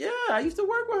Dia. Yeah, I used to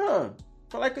work with her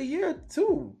for like a year or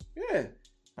two. Yeah,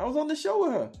 I was on the show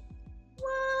with her.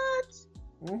 What?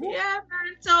 Mm-hmm. Yeah,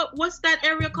 man. So what's that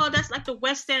area called? That's like the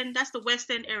West End. That's the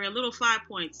West End area. Little 5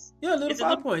 Points. Yeah, Little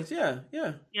 5 Points. Yeah.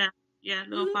 Yeah,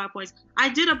 Little 5 Points. I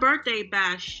did a birthday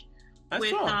bash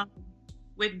with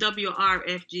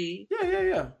WRFG.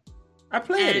 Yeah. I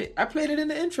played it. I played it in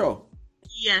the intro.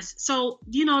 Yes. So,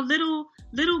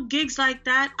 little gigs like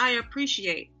that, I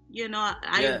appreciate.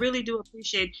 I really do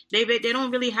appreciate. They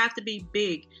don't really have to be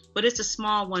big, but it's a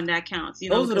small one that counts.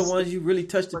 Those are the ones you really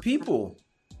touch the people.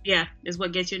 Yeah, is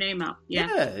what gets your name out.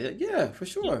 Yeah, for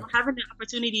sure. Having the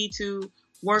opportunity to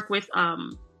work with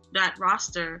that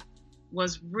roster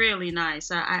was really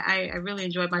nice. I really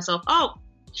enjoyed myself. Oh,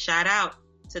 shout out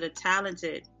to the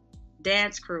talented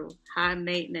dance crew, High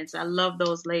Maintenance. I love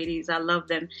those ladies. I love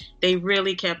them. They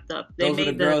really kept up. Those are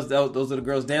the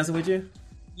girls dancing with you?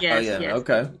 Yes. Oh, yeah. Yes.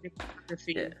 Okay.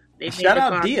 Yeah. Shout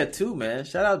out Dia too, man.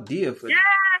 Shout out Dia for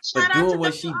doing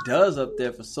what she does up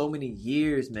there for so many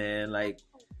years, man. Like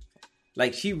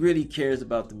she really cares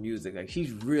about the music. Like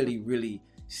she's really, really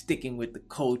sticking with the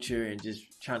culture and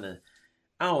just trying to,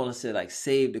 I don't want to say like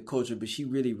save the culture, but she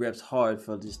really reps hard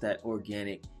for just that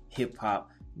organic hip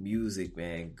hop music,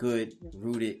 man. Good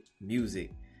rooted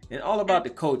music and all about the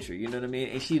culture. You know what I mean?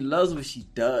 And she loves what she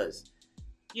does.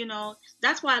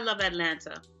 That's why I love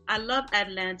Atlanta. I love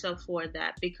Atlanta for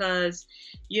that because,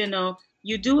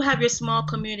 you do have your small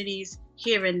communities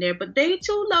here and there, but they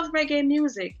too love reggae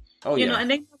music. Oh, yeah. And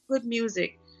they love good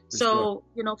music. For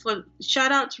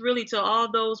shout out really to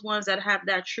all those ones that have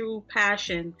that true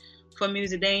passion for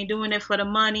music. They ain't doing it for the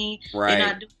money. Right. They're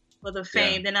not doing it for the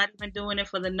fame. Yeah. They're not even doing it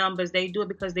for the numbers. They do it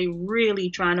because they really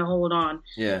trying to hold on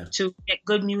to get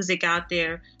good music out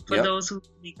there for those who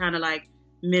really kind of like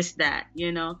miss that,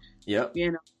 Yep.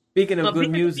 Speaking of good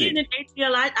music. In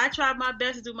ATL, I tried my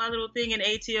best to do my little thing in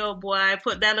ATL, boy. I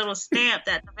put that little stamp,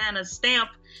 that Davanna stamp.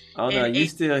 Oh, no, you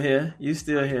still here.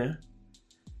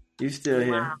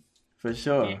 Wow. For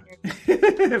sure.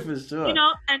 Yeah. For sure.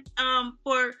 And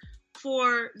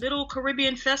for little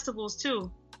Caribbean festivals,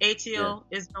 too. ATL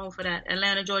is known for that.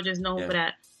 Atlanta, Georgia is known for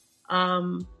that.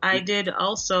 I did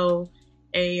also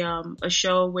a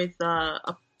show with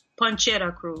a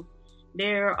Panchera crew.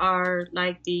 There are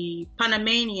like the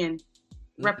Panamanian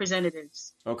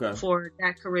representatives for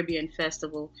that Caribbean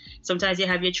festival. Sometimes you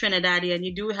have your Trinidadian,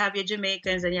 you do have your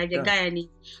Jamaicans, and you have your Guyanese.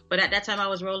 But at that time, I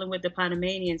was rolling with the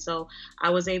Panamanian, so I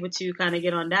was able to kind of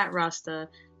get on that roster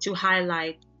to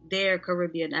highlight their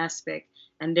Caribbean aspect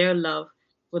and their love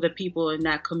for the people in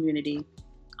that community.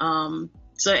 And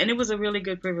it was a really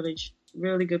good privilege.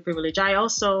 really good privilege. I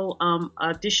also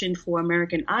auditioned for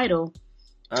American Idol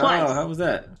twice. Oh, how was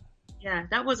that? Yeah,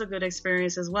 that was a good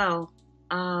experience as well.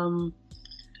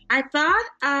 I thought,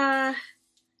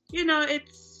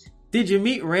 it's. Did you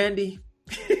meet Randy?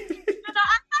 I thought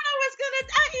I was gonna.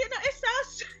 It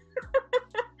sounds.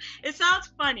 It sounds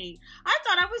funny. I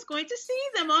thought I was going to see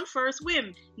them on first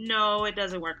whim. No, it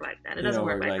doesn't work like that. It doesn't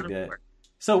work like that.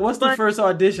 So, what's the first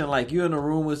audition like? You in a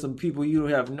room with some people you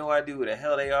have no idea who the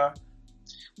hell they are?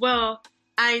 Well,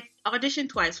 I auditioned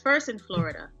twice. First in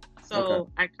Florida, so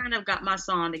Okay. I kind of got my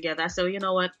song together. So you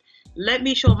know what? Let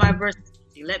me show my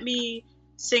versatility. Let me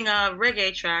sing a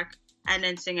reggae track and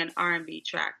then sing an R&B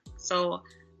track. So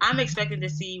I'm expecting to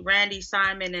see Randy,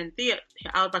 Simon, and I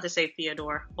was about to say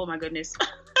Theodore. Oh my goodness.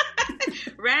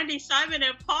 Randy, Simon,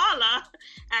 and Paula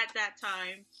at that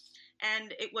time.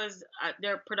 And it was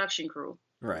their production crew.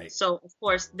 Right. So, of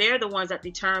course, they're the ones that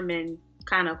determine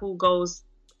kind of who goes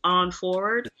on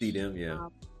forward. To see them, yeah.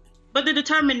 But the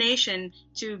determination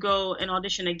to go and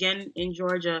audition again in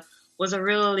Georgia was a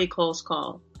really close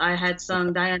call. I had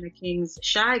sung Diana King's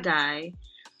Shy Guy,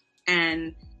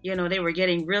 and they were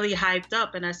getting really hyped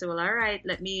up, and I said, well, all right,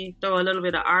 let me throw a little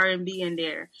bit of R&B in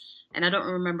there. And I don't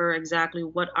remember exactly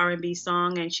what R&B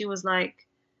song, and she was like,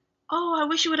 oh, I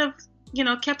wish you would have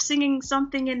kept singing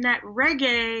something in that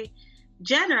reggae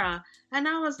genre. And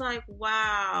I was like,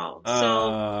 wow.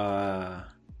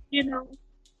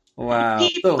 Wow.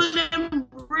 People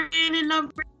really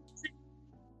love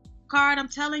Card. I'm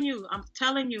telling you.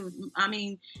 I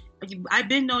mean, I've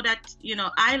been know that,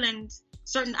 islands,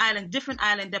 certain island, different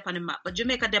island dep on the map, but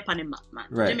Jamaica dep on the map, man.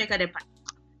 Right. Jamaica dep on.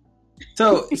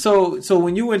 So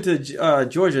when you went to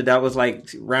Georgia, that was like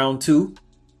round 2?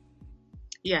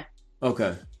 Yeah.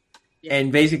 Okay. Yeah.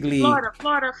 And basically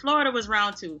Florida was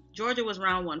round 2. Georgia was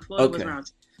round 1. Florida was round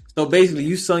 2. So basically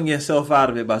you sung yourself out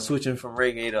of it by switching from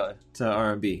reggae to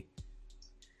R&B.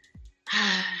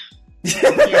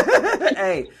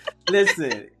 Hey,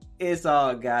 listen, it's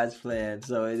all God's plan,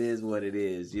 so it is what it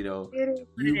is, You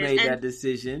made that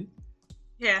decision.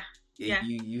 Yeah. Yeah.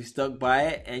 You stuck by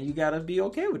it, and you gotta be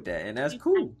okay with that, and that's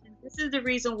cool. This is the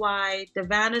reason why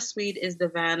Davanna Suite is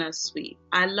Davanna Suite.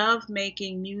 I love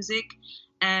making music,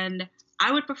 and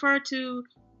I would prefer to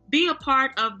be a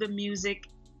part of the music,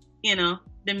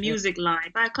 the music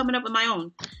line by coming up with my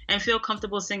own and feel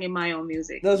comfortable singing my own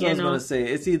music. That's what I was gonna say.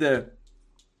 It's either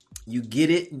you get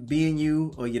it being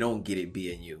you, or you don't get it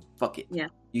being you. Fuck it. Yeah.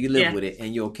 You live with it,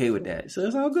 and you're okay with that, so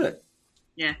it's all good.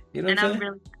 Yeah, you know what I'm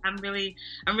saying?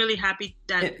 I'm really happy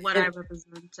that I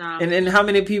represent. And how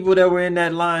many people that were in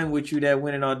that line with you that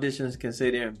went in auditions can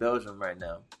say they're in Belgium right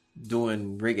now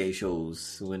doing reggae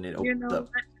shows when it opens up?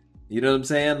 You know what I'm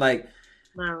saying? Like,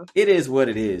 no. It is what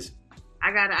it is.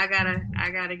 I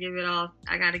gotta give it all.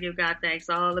 I gotta give God thanks,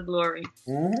 all the glory.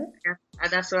 Mm-hmm.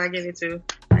 That's what I give it to.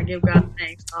 I give God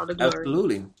thanks, all the glory.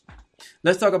 Absolutely.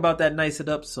 Let's talk about that Nice It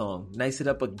Up song. Nice It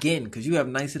Up Again. Because you have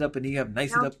Nice It Up and then you have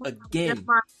Nice It Up Again.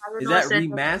 Is that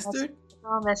remastered?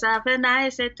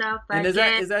 Nice It Up and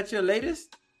Again. Is that your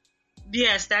latest?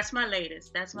 Yes, that's my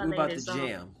latest. That's my latest song. We're about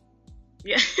to jam.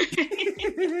 Yeah.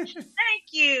 Thank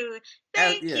you.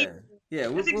 Thank you. Yeah,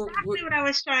 that's exactly what I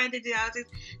was trying to do.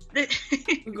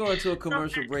 We're going to a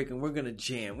commercial break and we're going to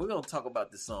jam. We're going to talk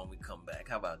about this song when we come back.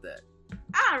 How about that?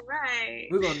 All right.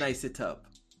 We're going to Nice It Up.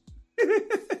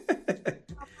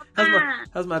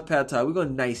 How's my pad thai? We're gonna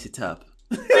nice it up.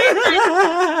 Nice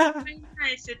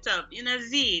it up.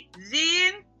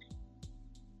 Zin.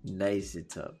 Nice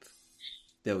it up.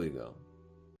 There we go.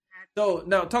 So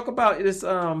now talk about this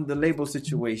the label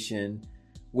situation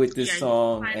with this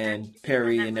song and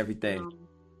Perry and everything.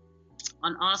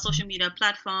 On all social media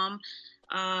platform.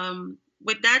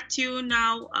 With that tune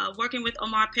now, working with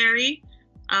Omar Perry,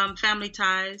 Family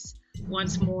Ties,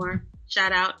 once more.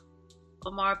 Shout out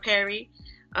Omar Perry.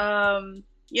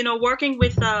 Working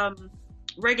with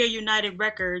Reggae United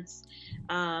Records,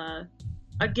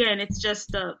 again, it's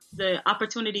just the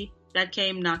opportunity that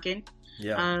came knocking.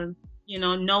 Yeah.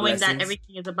 Knowing Blessings. that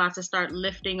everything is about to start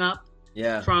lifting up.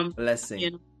 Yeah. From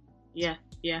blessing. Yep.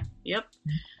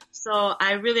 So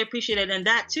I really appreciate it, and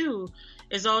that too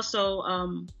is also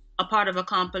a part of a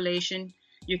compilation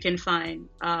you can find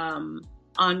on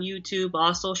YouTube,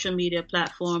 all social media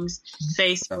platforms,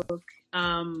 Facebook.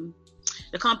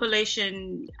 The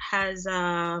compilation has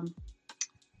Omar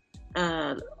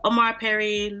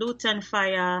Perry, Lutan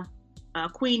Fire,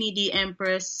 Queenie the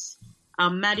Empress,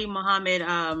 Maddie Mohammed,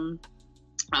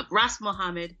 Ras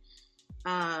Mohammed.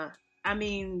 I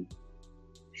mean,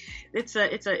 it's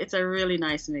a really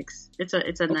nice mix. It's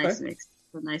a nice mix.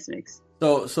 It's a nice mix.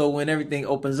 So when everything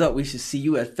opens up, we should see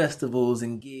you at festivals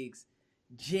and gigs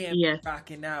jam Yes.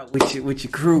 rocking out with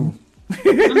your crew.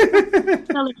 I'm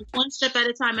telling you, one step at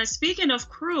a time. And speaking of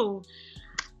crew,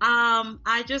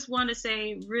 I just want to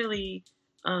say really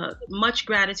much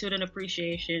gratitude and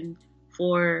appreciation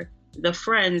for the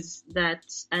friends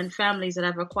and families that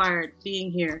I've acquired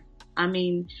being here. I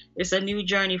mean, it's a new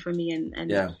journey for me,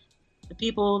 and Yeah. the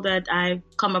people that I've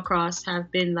come across have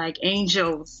been like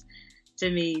angels to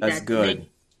me. That's that good.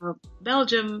 Make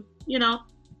Belgium,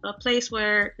 a place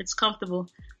where it's comfortable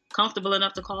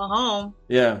enough to call home.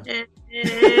 Yeah.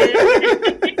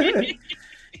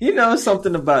 You know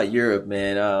something about Europe,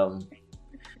 man.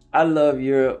 I love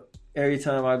Europe. Every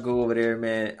time I go over there,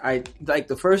 man, I like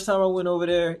the first time I went over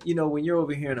there. When you're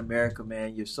over here in America,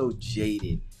 man, you're so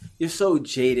jaded. You're so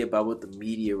jaded by what the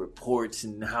media reports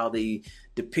and how they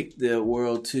depict the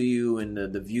world to you and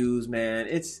the views, man.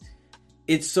 It's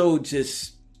so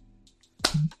just.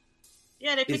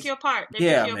 Yeah, they pick you apart.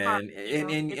 Man.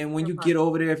 And when you get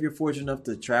over there, if you're fortunate enough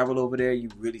to travel over there, you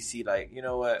really see, like, you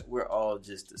know what? We're all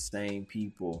just the same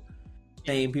people.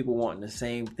 Same people wanting the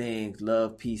same things: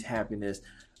 love, peace, happiness,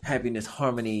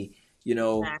 harmony.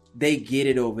 They get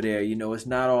it over there. It's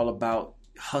not all about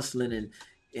hustling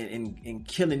and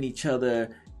killing each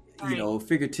other, right.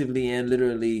 Figuratively and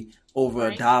literally over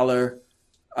right.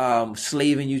 $1,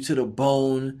 slaving you to the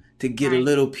bone to get right. a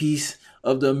little piece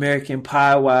of the American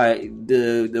pie while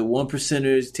the one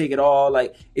percenters take it all.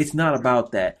 Like, it's not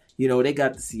about that. They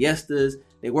got the siestas.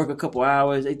 They work a couple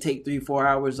hours. They take 3-4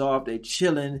 hours off. They're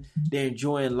chilling. They're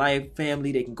enjoying life.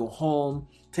 Family. They can go home,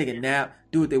 take a nap,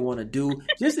 do what they want to do.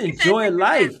 Just enjoy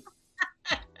life.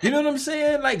 You know what I'm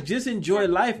saying? Like, just enjoy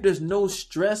life. There's no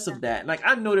stress of that. Like,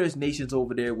 I know there's nations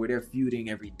over there where they're feuding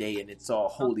every day and it's all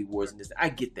holy wars and this. I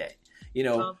get that.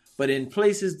 But in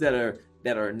places that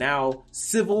are now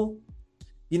civil,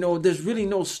 there's really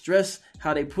no stress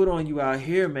how they put on you out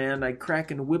here, man. Like,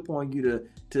 cracking the whip on you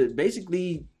to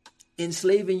basically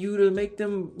enslaving you to make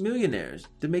them millionaires,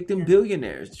 to make them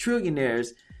billionaires, trillionaires,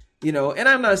 And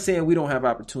I'm not saying we don't have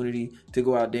opportunity to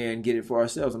go out there and get it for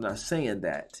ourselves. I'm not saying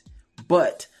that.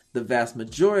 But the vast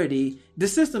majority, the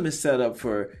system is set up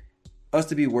for us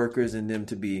to be workers and them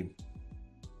to be,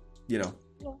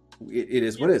 it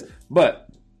is what it is. But,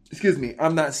 excuse me,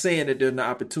 I'm not saying that there's no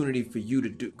opportunity for you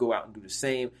to go out and do the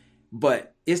same.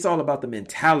 But it's all about the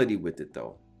mentality with it,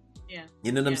 though. Yeah.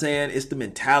 You know what I'm saying? It's the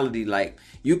mentality. Like,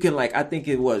 you can, like, I think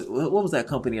it was, what was that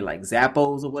company, like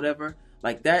Zappos or whatever?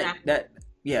 Like that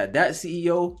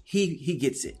CEO, he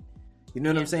gets it. You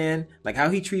know what I'm saying? Like, how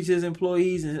he treats his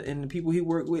employees and the people he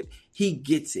work with, he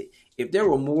gets it. If there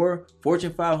were more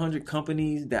Fortune 500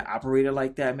 companies that operated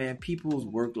like that, man, people's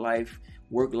work-life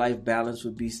balance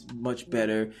would be much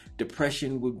better.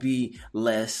 Depression would be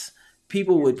less.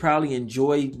 People would probably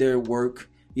enjoy their work.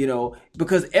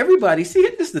 Because everybody, see,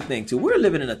 this is the thing too. We're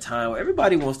living in a time where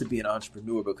everybody wants to be an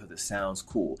entrepreneur because it sounds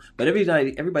cool. But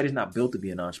everybody's not built to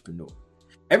be an entrepreneur.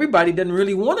 Everybody doesn't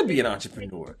really want to be an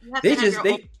entrepreneur. You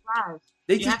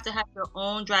have to have your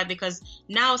own drive because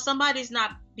now somebody's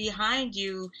not behind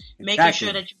you making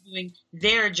sure that you're doing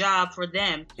their job for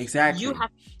them. Exactly. You have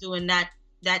to be doing that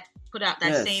put out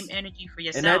that same energy for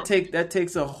yourself. And that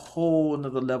takes a whole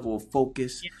another level of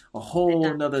focus, a whole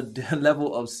another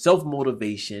level of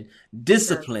self-motivation,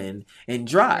 discipline, and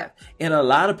drive. And a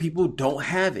lot of people don't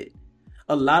have it.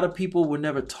 A lot of people were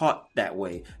never taught that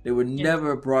way. They were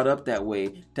never brought up that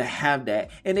way to have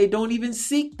that. And they don't even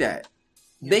seek that.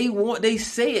 They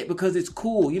say it because it's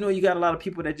cool. You got a lot of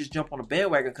people that just jump on a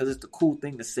bandwagon because it's the cool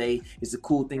thing to say. It's the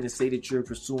cool thing to say that you're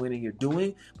pursuing and you're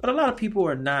doing. But a lot of people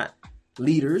are not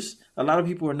leaders. A lot of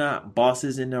people are not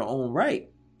bosses in their own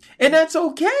right, and that's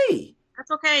okay.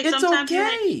 That's okay. It's Sometimes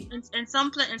okay. In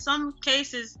some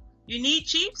cases, you need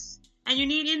chiefs and you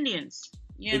need Indians.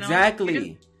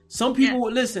 Exactly. Some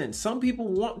people listen. Some people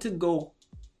want to go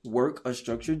work a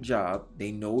structured job.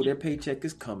 They know their paycheck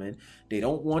is coming. They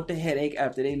don't want the headache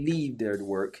after they leave their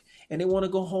work, and they want to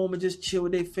go home and just chill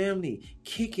with their family,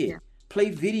 kick it, play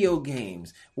video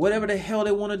games, whatever the hell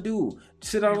they want to do.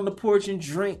 Sit out on the porch and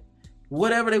drink.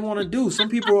 Whatever they want to do. Some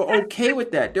people are okay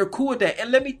with that. They're cool with that.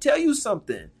 And let me tell you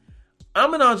something.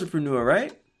 I'm an entrepreneur,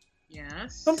 right?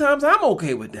 Yes. Sometimes I'm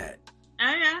okay with that.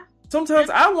 Oh, yeah. Sometimes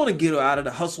I want to get out of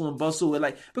the hustle and bustle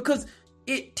because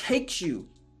it takes you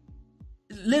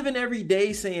living every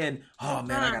day saying, oh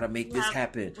man, I got to make this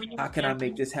happen. How can I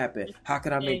make this happen? How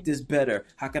can I make this better?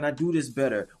 How can I do this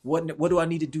better? What do I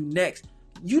need to do next?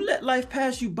 You let life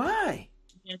pass you by.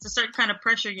 It's a certain kind of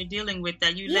pressure you're dealing with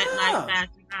that you let life pass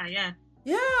you by. Yeah,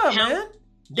 man.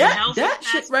 That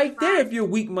shit right there, if you're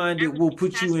weak-minded, will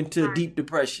put you into deep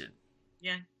depression.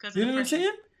 Yeah. You know what I'm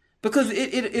saying? Because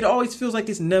it always feels like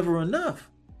it's never enough.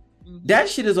 That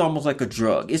shit is almost like a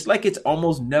drug. It's like it's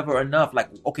almost never enough. Like,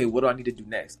 okay, what do I need to do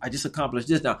next? I just accomplished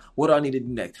this now. What do I need to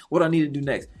do next? What do I need to do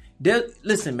next?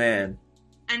 Listen, man.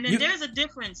 And then there's a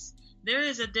difference. There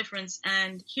is a difference.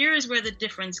 And here is where the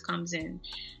difference comes in.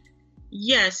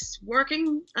 Yes,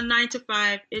 working a 9 to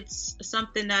 5, it's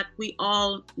something that we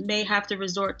all may have to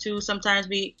resort to. Sometimes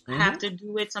we have to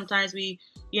do it. Sometimes we,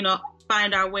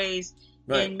 find our ways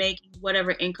in making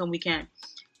whatever income we can.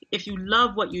 If you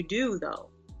love what you do, though,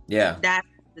 that's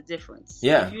the difference.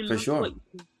 Yeah, if you for sure.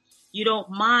 You don't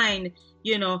mind,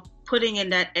 putting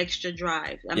in that extra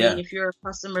drive. I mean, if you're a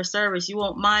customer service, you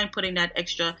won't mind putting that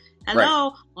extra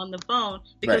hello on the phone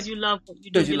because you love what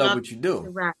you do. Because you love what you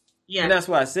do. Yeah. And that's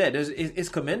why I said it's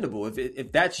commendable.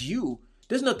 If that's you,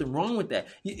 there's nothing wrong with that.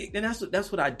 And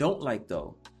that's what I don't like,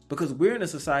 though. Because we're in a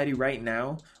society right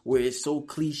now where it's so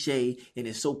cliche and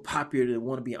it's so popular to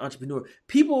want to be an entrepreneur.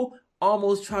 People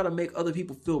almost try to make other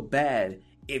people feel bad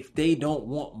if they don't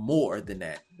want more than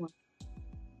that.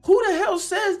 Who the hell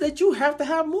says that you have to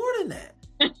have more than that?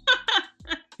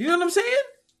 You know what I'm saying?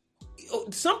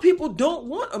 Some people don't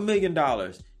want $1 million.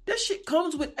 That shit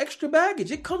comes with extra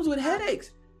baggage. It comes with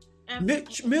headaches.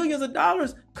 Millions of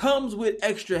dollars comes with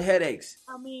extra headaches.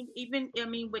 Even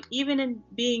in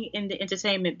being in the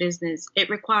entertainment business, it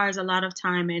requires a lot of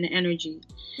time and energy.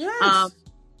 Yes.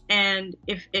 And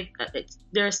if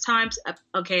there's times,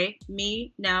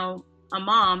 me now, a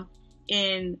mom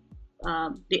in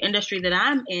the industry that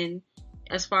I'm in,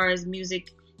 as far as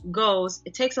music goes,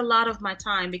 it takes a lot of my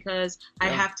time because I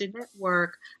have to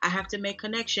network, I have to make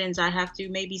connections, I have to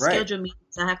maybe schedule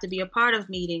meetings, I have to be a part of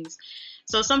meetings.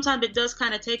 So sometimes it does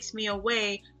kind of takes me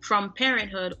away from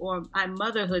parenthood or my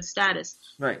motherhood status.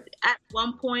 Right. At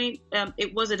one point,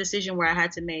 it was a decision where I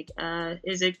had to make.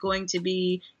 Is it going to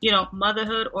be,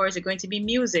 motherhood, or is it going to be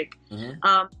music?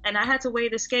 Mm-hmm. And I had to weigh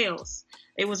the scales.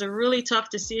 It was a really tough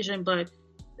decision, but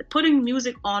putting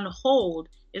music on hold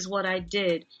is what I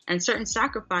did. And certain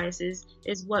sacrifices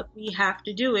is what we have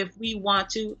to do if we want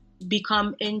to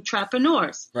become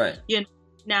entrepreneurs. Right.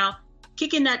 Now,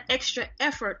 kicking that extra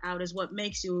effort out is what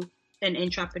makes you an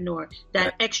entrepreneur.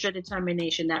 That extra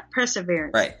determination, that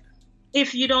perseverance. Right.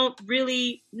 If you don't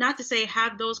really, not to say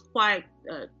have those quiet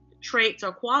traits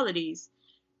or qualities,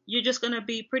 you're just going to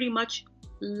be pretty much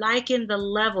liking the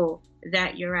level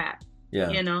that you're at.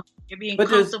 Yeah. You're being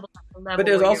comfortable at the level. But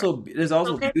there's also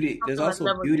beauty. There's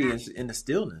also beauty in the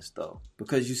stillness, though,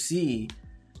 because you see,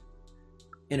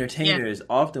 entertainers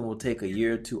often will take a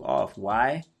year or two off.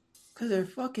 Why? Because they're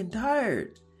fucking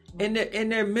tired, and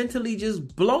they're mentally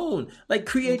just blown. Like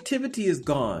creativity is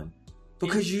gone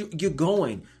because you're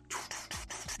going,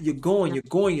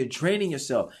 you're draining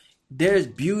yourself. There's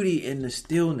beauty in the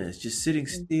stillness, just sitting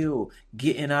still,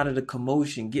 getting out of the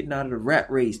commotion, getting out of the rat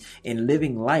race, and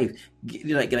living life.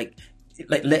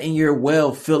 Like letting your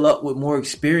well fill up with more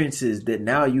experiences that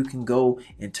now you can go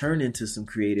and turn into some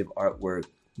creative artwork,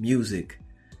 music.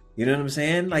 You know what I'm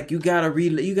saying? Like you gotta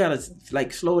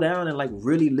like slow down and like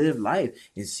really live life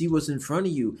and see what's in front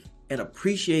of you and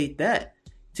appreciate that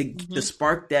to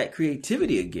spark that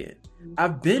creativity again.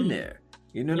 I've been there.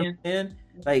 You know what I'm saying?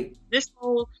 Like this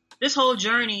whole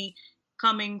journey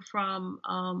coming from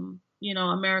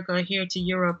America here to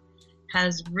Europe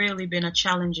has really been a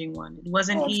challenging one. It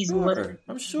wasn't easy.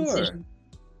 I'm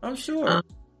sure.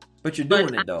 But you're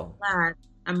doing it though.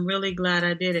 I'm really glad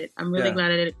I did it. I'm really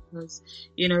glad I did it because,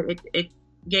 it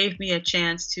gave me a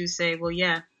chance to say, well,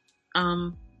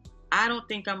 I don't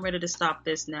think I'm ready to stop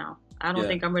this now. I don't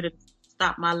think I'm ready to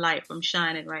stop my light from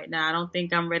shining right now. I don't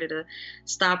think I'm ready to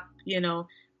stop,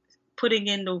 putting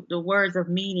in the words of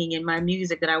meaning in my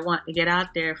music that I want to get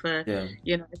out there for,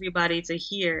 everybody to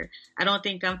hear. I don't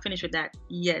think I'm finished with that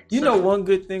yet. One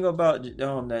good thing about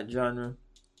that genre,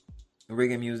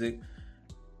 reggae music,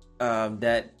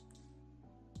 that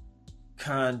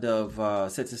kind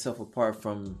of sets itself apart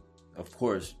from, of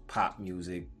course, pop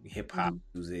music, hip hop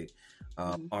music,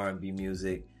 R&B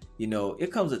music.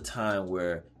 It comes a time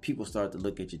where people start to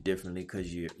look at you differently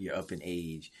because you're up in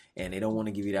age and they don't want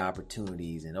to give you the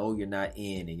opportunities and you're not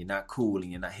in and you're not cool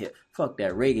and you're not hip. Fuck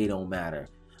that, reggae don't matter.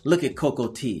 Look at Coco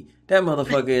T. That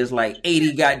motherfucker is like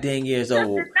 80 goddamn years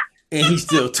old and he's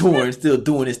still touring, still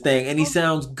doing his thing, and he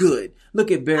sounds good. Look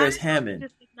at Barris Hammond.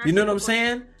 You know what I'm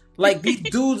saying? Like these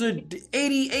dudes are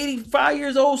 80, 85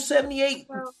 years old, 78.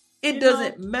 It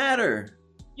doesn't matter.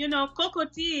 Coco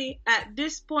T, at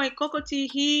this point,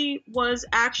 he was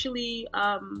actually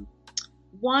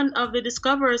one of the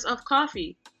discoverers of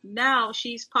coffee. Now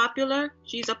she's popular.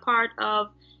 She's a part of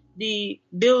the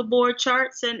Billboard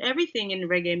charts and everything in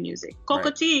reggae music.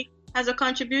 Coco T has a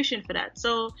contribution for that.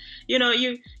 So,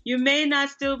 you may not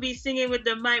still be singing with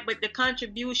the mic, but the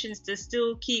contributions to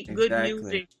still keep good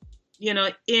music,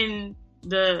 in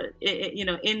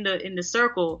the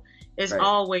circle is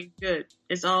always good.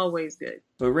 It's always good.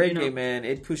 But reggae, man,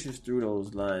 it pushes through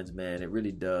those lines, man. It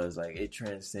really does. Like, it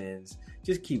transcends.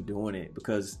 Just keep doing it,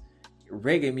 because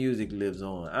reggae music lives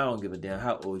on. I don't give a damn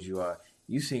how old you are.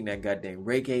 You sing that goddamn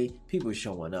reggae, people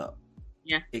showing up.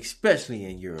 Yeah. Especially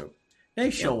in Europe. They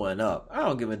showing up. I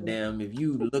don't give a damn if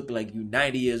you look like you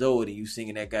 90 years old and you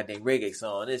singing that goddamn reggae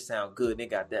song. It sound good. They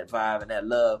got that vibe and that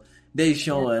love. They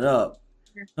showing up.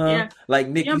 Huh? Yeah. Like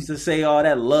Nick used to say, all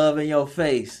that love in your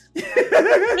face.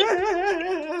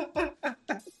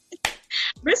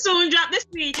 We soon drop this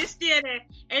seed. Just stay there.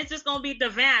 It's just going to be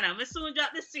Davanna. We soon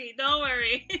drop the seed. Don't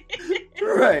worry.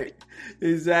 Right.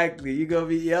 Exactly. You going to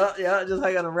be, just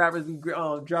like how the rappers be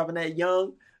dropping that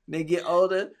young. They get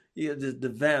older. Just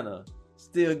Davanna.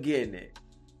 Still getting it.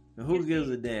 And who gives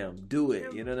a damn? Do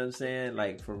it. You know what I'm saying?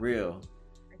 Like, for real.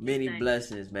 Many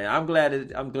blessings, man. I'm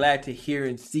glad to hear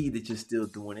and see that you're still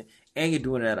doing it, and you're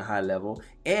doing it at a high level,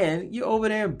 and you're over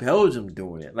there in Belgium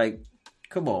doing it. Like,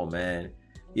 come on, man.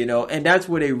 And that's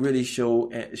where they really show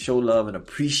love and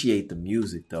appreciate the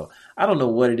music, though. I don't know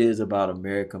what it is about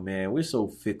America, man. We're so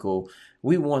fickle.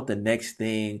 We want the next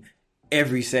thing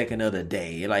every second of the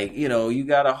day. Like, you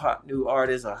got a hot new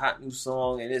artist, a hot new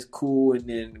song, and it's cool, and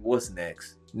then what's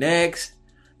next?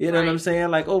 You know what I'm saying?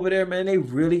 Like, over there, man, they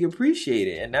really appreciate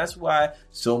it. And that's why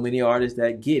so many artists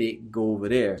that get it go over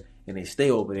there. And they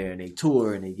stay over there and they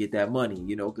tour and they get that money,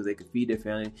 because they can feed their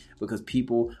family, because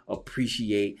people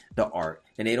appreciate the art.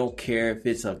 And they don't care if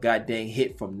it's a goddamn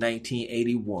hit from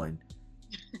 1981.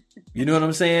 You know what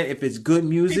I'm saying? If it's good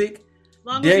music. As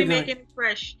long as we're making it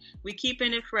fresh. We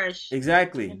keeping it fresh.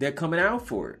 Exactly. They're coming out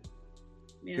for it.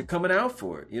 Yeah. They're coming out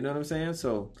for it. You know what I'm saying?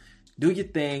 So do your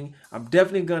thing. I'm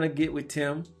definitely going to get with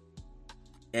Tim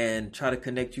and try to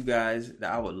connect you guys.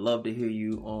 I would love to hear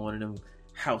you on one of them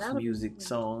house music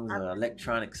songs,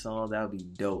 electronic songs. That would be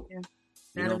dope. Yeah.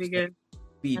 That'd be good.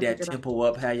 Beat that tempo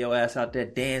up, have your ass out there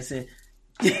dancing.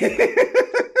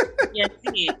 Yes,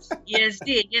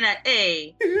 it.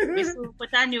 Hey, we soon put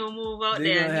a new move out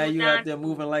there. Gonna have you out there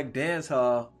moving like dance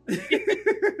hall. For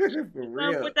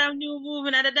real. Put a new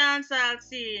moving at the dance hall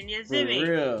scene. You see me?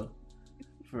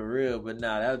 For real. But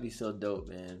that would be so dope,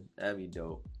 man. That'd be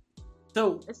dope.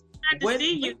 So, it's glad to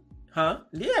see you. Huh?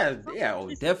 Yeah. Oh,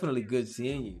 definitely good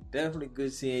seeing you. Definitely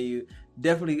good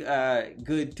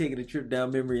taking a trip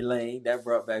down memory lane. That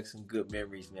brought back some good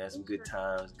memories, man. Some good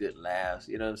times, good laughs.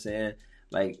 You know what I'm saying?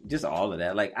 Like, just all of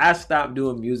that. Like, I stopped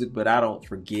doing music, but I don't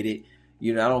forget it.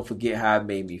 I don't forget how it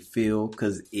made me feel,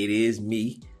 because it is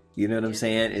me. You know what I'm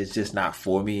saying? It's just not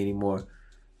for me anymore.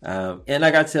 And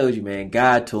like I told you, man,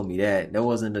 God told me that. That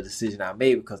wasn't a decision I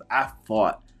made, because I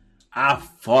fought,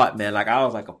 man. Like, I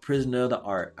was like a prisoner of the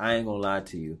art. I ain't gonna lie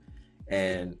to you.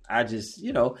 And I just,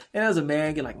 and as a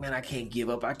man, you're like, man, I can't give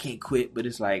up. I can't quit. But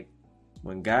it's like,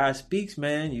 when God speaks,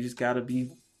 man, you just gotta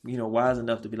be, wise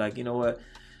enough to be like, you know what?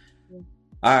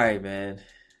 All right, man.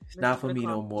 It's not for me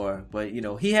no more. But,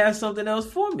 he has something else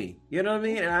for me. You know what I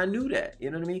mean? And I knew that.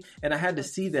 You know what I mean? And I had to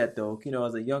see that, though.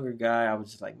 As a younger guy, I was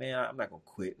just like, man, I'm not going to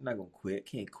quit. I'm not going to quit.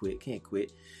 Can't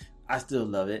quit. I still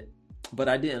love it. But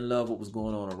I didn't love what was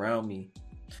going on around me.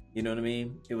 You know what I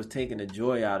mean? It was taking the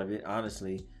joy out of it,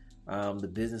 honestly. The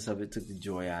business of it took the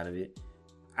joy out of it.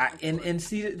 And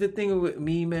see, the thing with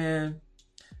me, man,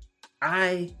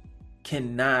 I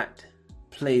cannot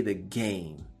play the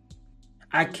game.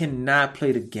 I cannot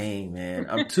play the game, man.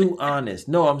 I'm too honest.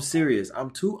 No, I'm serious. I'm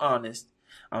too honest.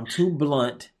 I'm too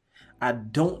blunt. I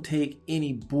don't take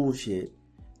any bullshit.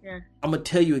 Yeah. I'm going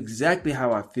to tell you exactly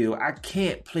how I feel. I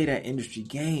can't play that industry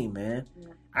game, man. Yeah.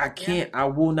 I can't. Yeah. I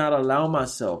will not allow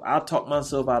myself. I'll talk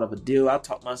myself out of a deal. I'll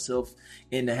talk myself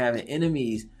into having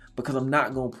enemies, because I'm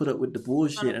not going to put up with the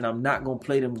bullshit, and I'm not going to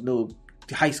play them little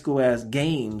high school ass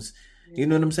games. You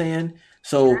know what I'm saying?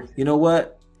 So, you know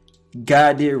what?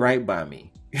 God did right by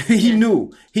me. He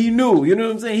knew. You know what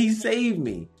I'm saying? He saved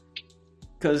me.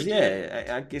 Because,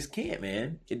 I just can't,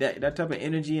 man. That type of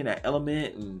energy and that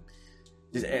element and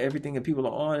just everything that people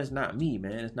are on is not me,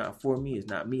 man. It's not for me. It's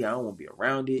not me. I don't want to be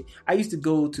around it. I used to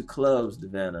go to clubs,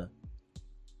 Davanna,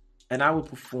 and I would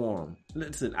perform.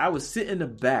 Listen, I would sit in the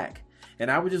back, and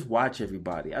I would just watch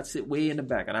everybody. I'd sit way in the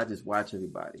back, and I'd just watch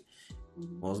everybody. When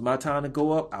it was my time to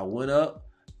go up, I went up.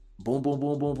 Boom, boom,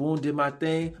 boom, boom, boom. Did my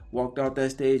thing. Walked out that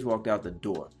stage. Walked out the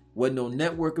door. Wasn't no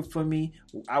networking for me.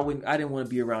 I didn't want to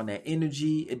be around that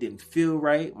energy. It didn't feel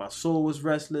right. My soul was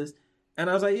restless. And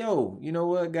I was like, yo, you know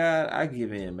what, God? I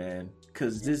give in, man.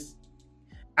 Because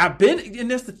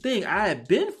and that's the thing. I had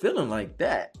been feeling like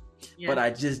that. but I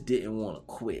just didn't want to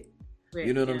quit.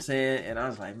 You know what I'm saying? And I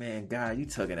was like, man, God, you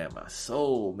tugging at my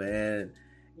soul, man.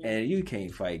 Yeah. And you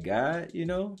can't fight God, you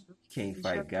know? You can't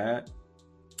fight God.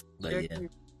 But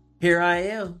here I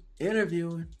am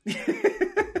interviewing.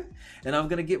 And I'm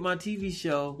going to get my TV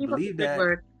show. Believe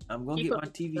that. I'm going to get my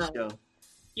TV show.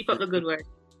 Keep up the good work.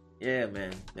 Yeah,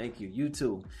 man. Thank you. You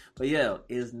too. But yeah,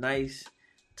 it's nice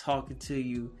talking to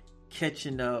you,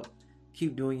 catching up.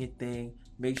 Keep doing your thing.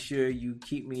 Make sure you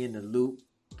keep me in the loop.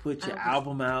 Put your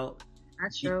album out. I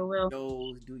sure will.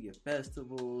 Shows, do your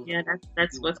festivals. Yeah,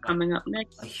 that's what's coming up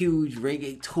next. A huge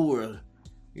reggae tour.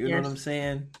 You know what I'm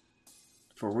saying?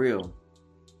 For real.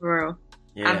 For real.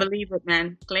 Yeah. I believe it,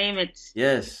 man. Claim it.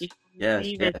 Yes. Yes.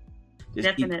 Just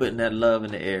definitely. Keep putting that love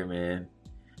in the air, man.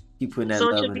 Keep putting that love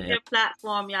in the air. Social media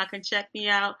platform, y'all can check me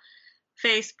out.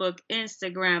 Facebook,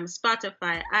 Instagram,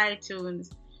 Spotify,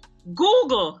 iTunes,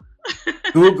 Google.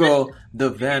 Google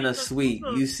Davanna Sweet.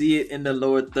 You see it in the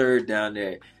lower third down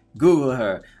there. Google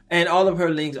her. And all of her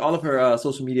links, all of her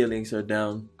social media links are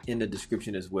down in the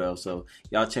description as well. So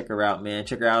y'all check her out, man.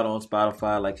 Check her out on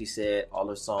Spotify. Like she said, all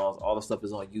her songs, all the stuff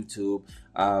is on YouTube.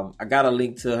 I got a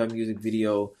link to her music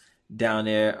video down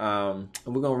there. And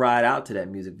we're going to ride out to that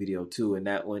music video too. And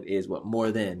that one is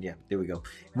More Than. Yeah, there we go.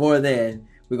 More Than.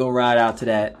 We're going to ride out to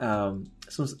that,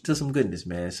 to some goodness,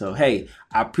 man. So, hey,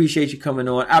 I appreciate you coming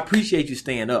on. I appreciate you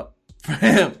staying up.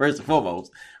 First and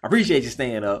foremost, I appreciate you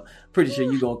staying up. Pretty sure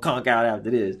you're going to conk out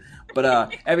after this.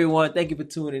 But everyone, thank you for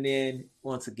tuning in.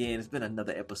 Once again, it's been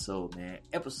another episode, man.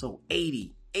 Episode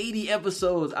 80. 80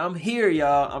 episodes. I'm here,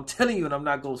 y'all. I'm telling you, and I'm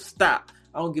not going to stop.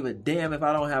 I don't give a damn if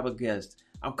I don't have a guest.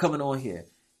 I'm coming on here.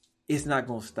 It's not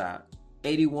going to stop.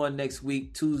 81 next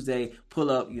week, Tuesday. Pull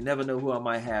up. You never know who I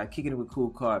might have. Kicking it with Cool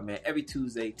Card, man. Every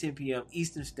Tuesday, 10 p.m.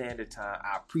 Eastern Standard Time.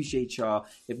 I appreciate y'all.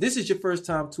 If this is your first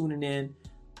time tuning in,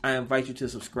 I invite you to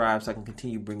subscribe so I can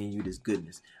continue bringing you this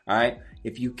goodness. All right?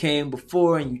 If you came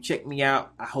before and you checked me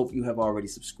out, I hope you have already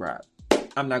subscribed.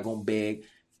 I'm not going to beg.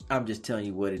 I'm just telling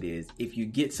you what it is. If you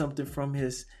get something from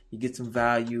this, you get some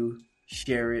value,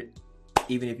 share it.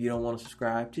 Even if you don't want to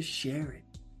subscribe, just share it.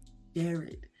 Share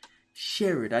it.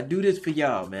 Share it. I do this for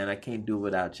y'all, man. I can't do it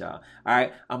without y'all. All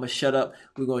right? I'm going to shut up.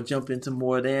 We're going to jump into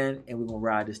More Than, and we're going to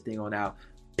ride this thing on out.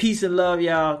 Peace and love,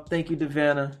 y'all. Thank you,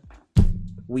 Davanna.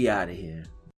 We out of here.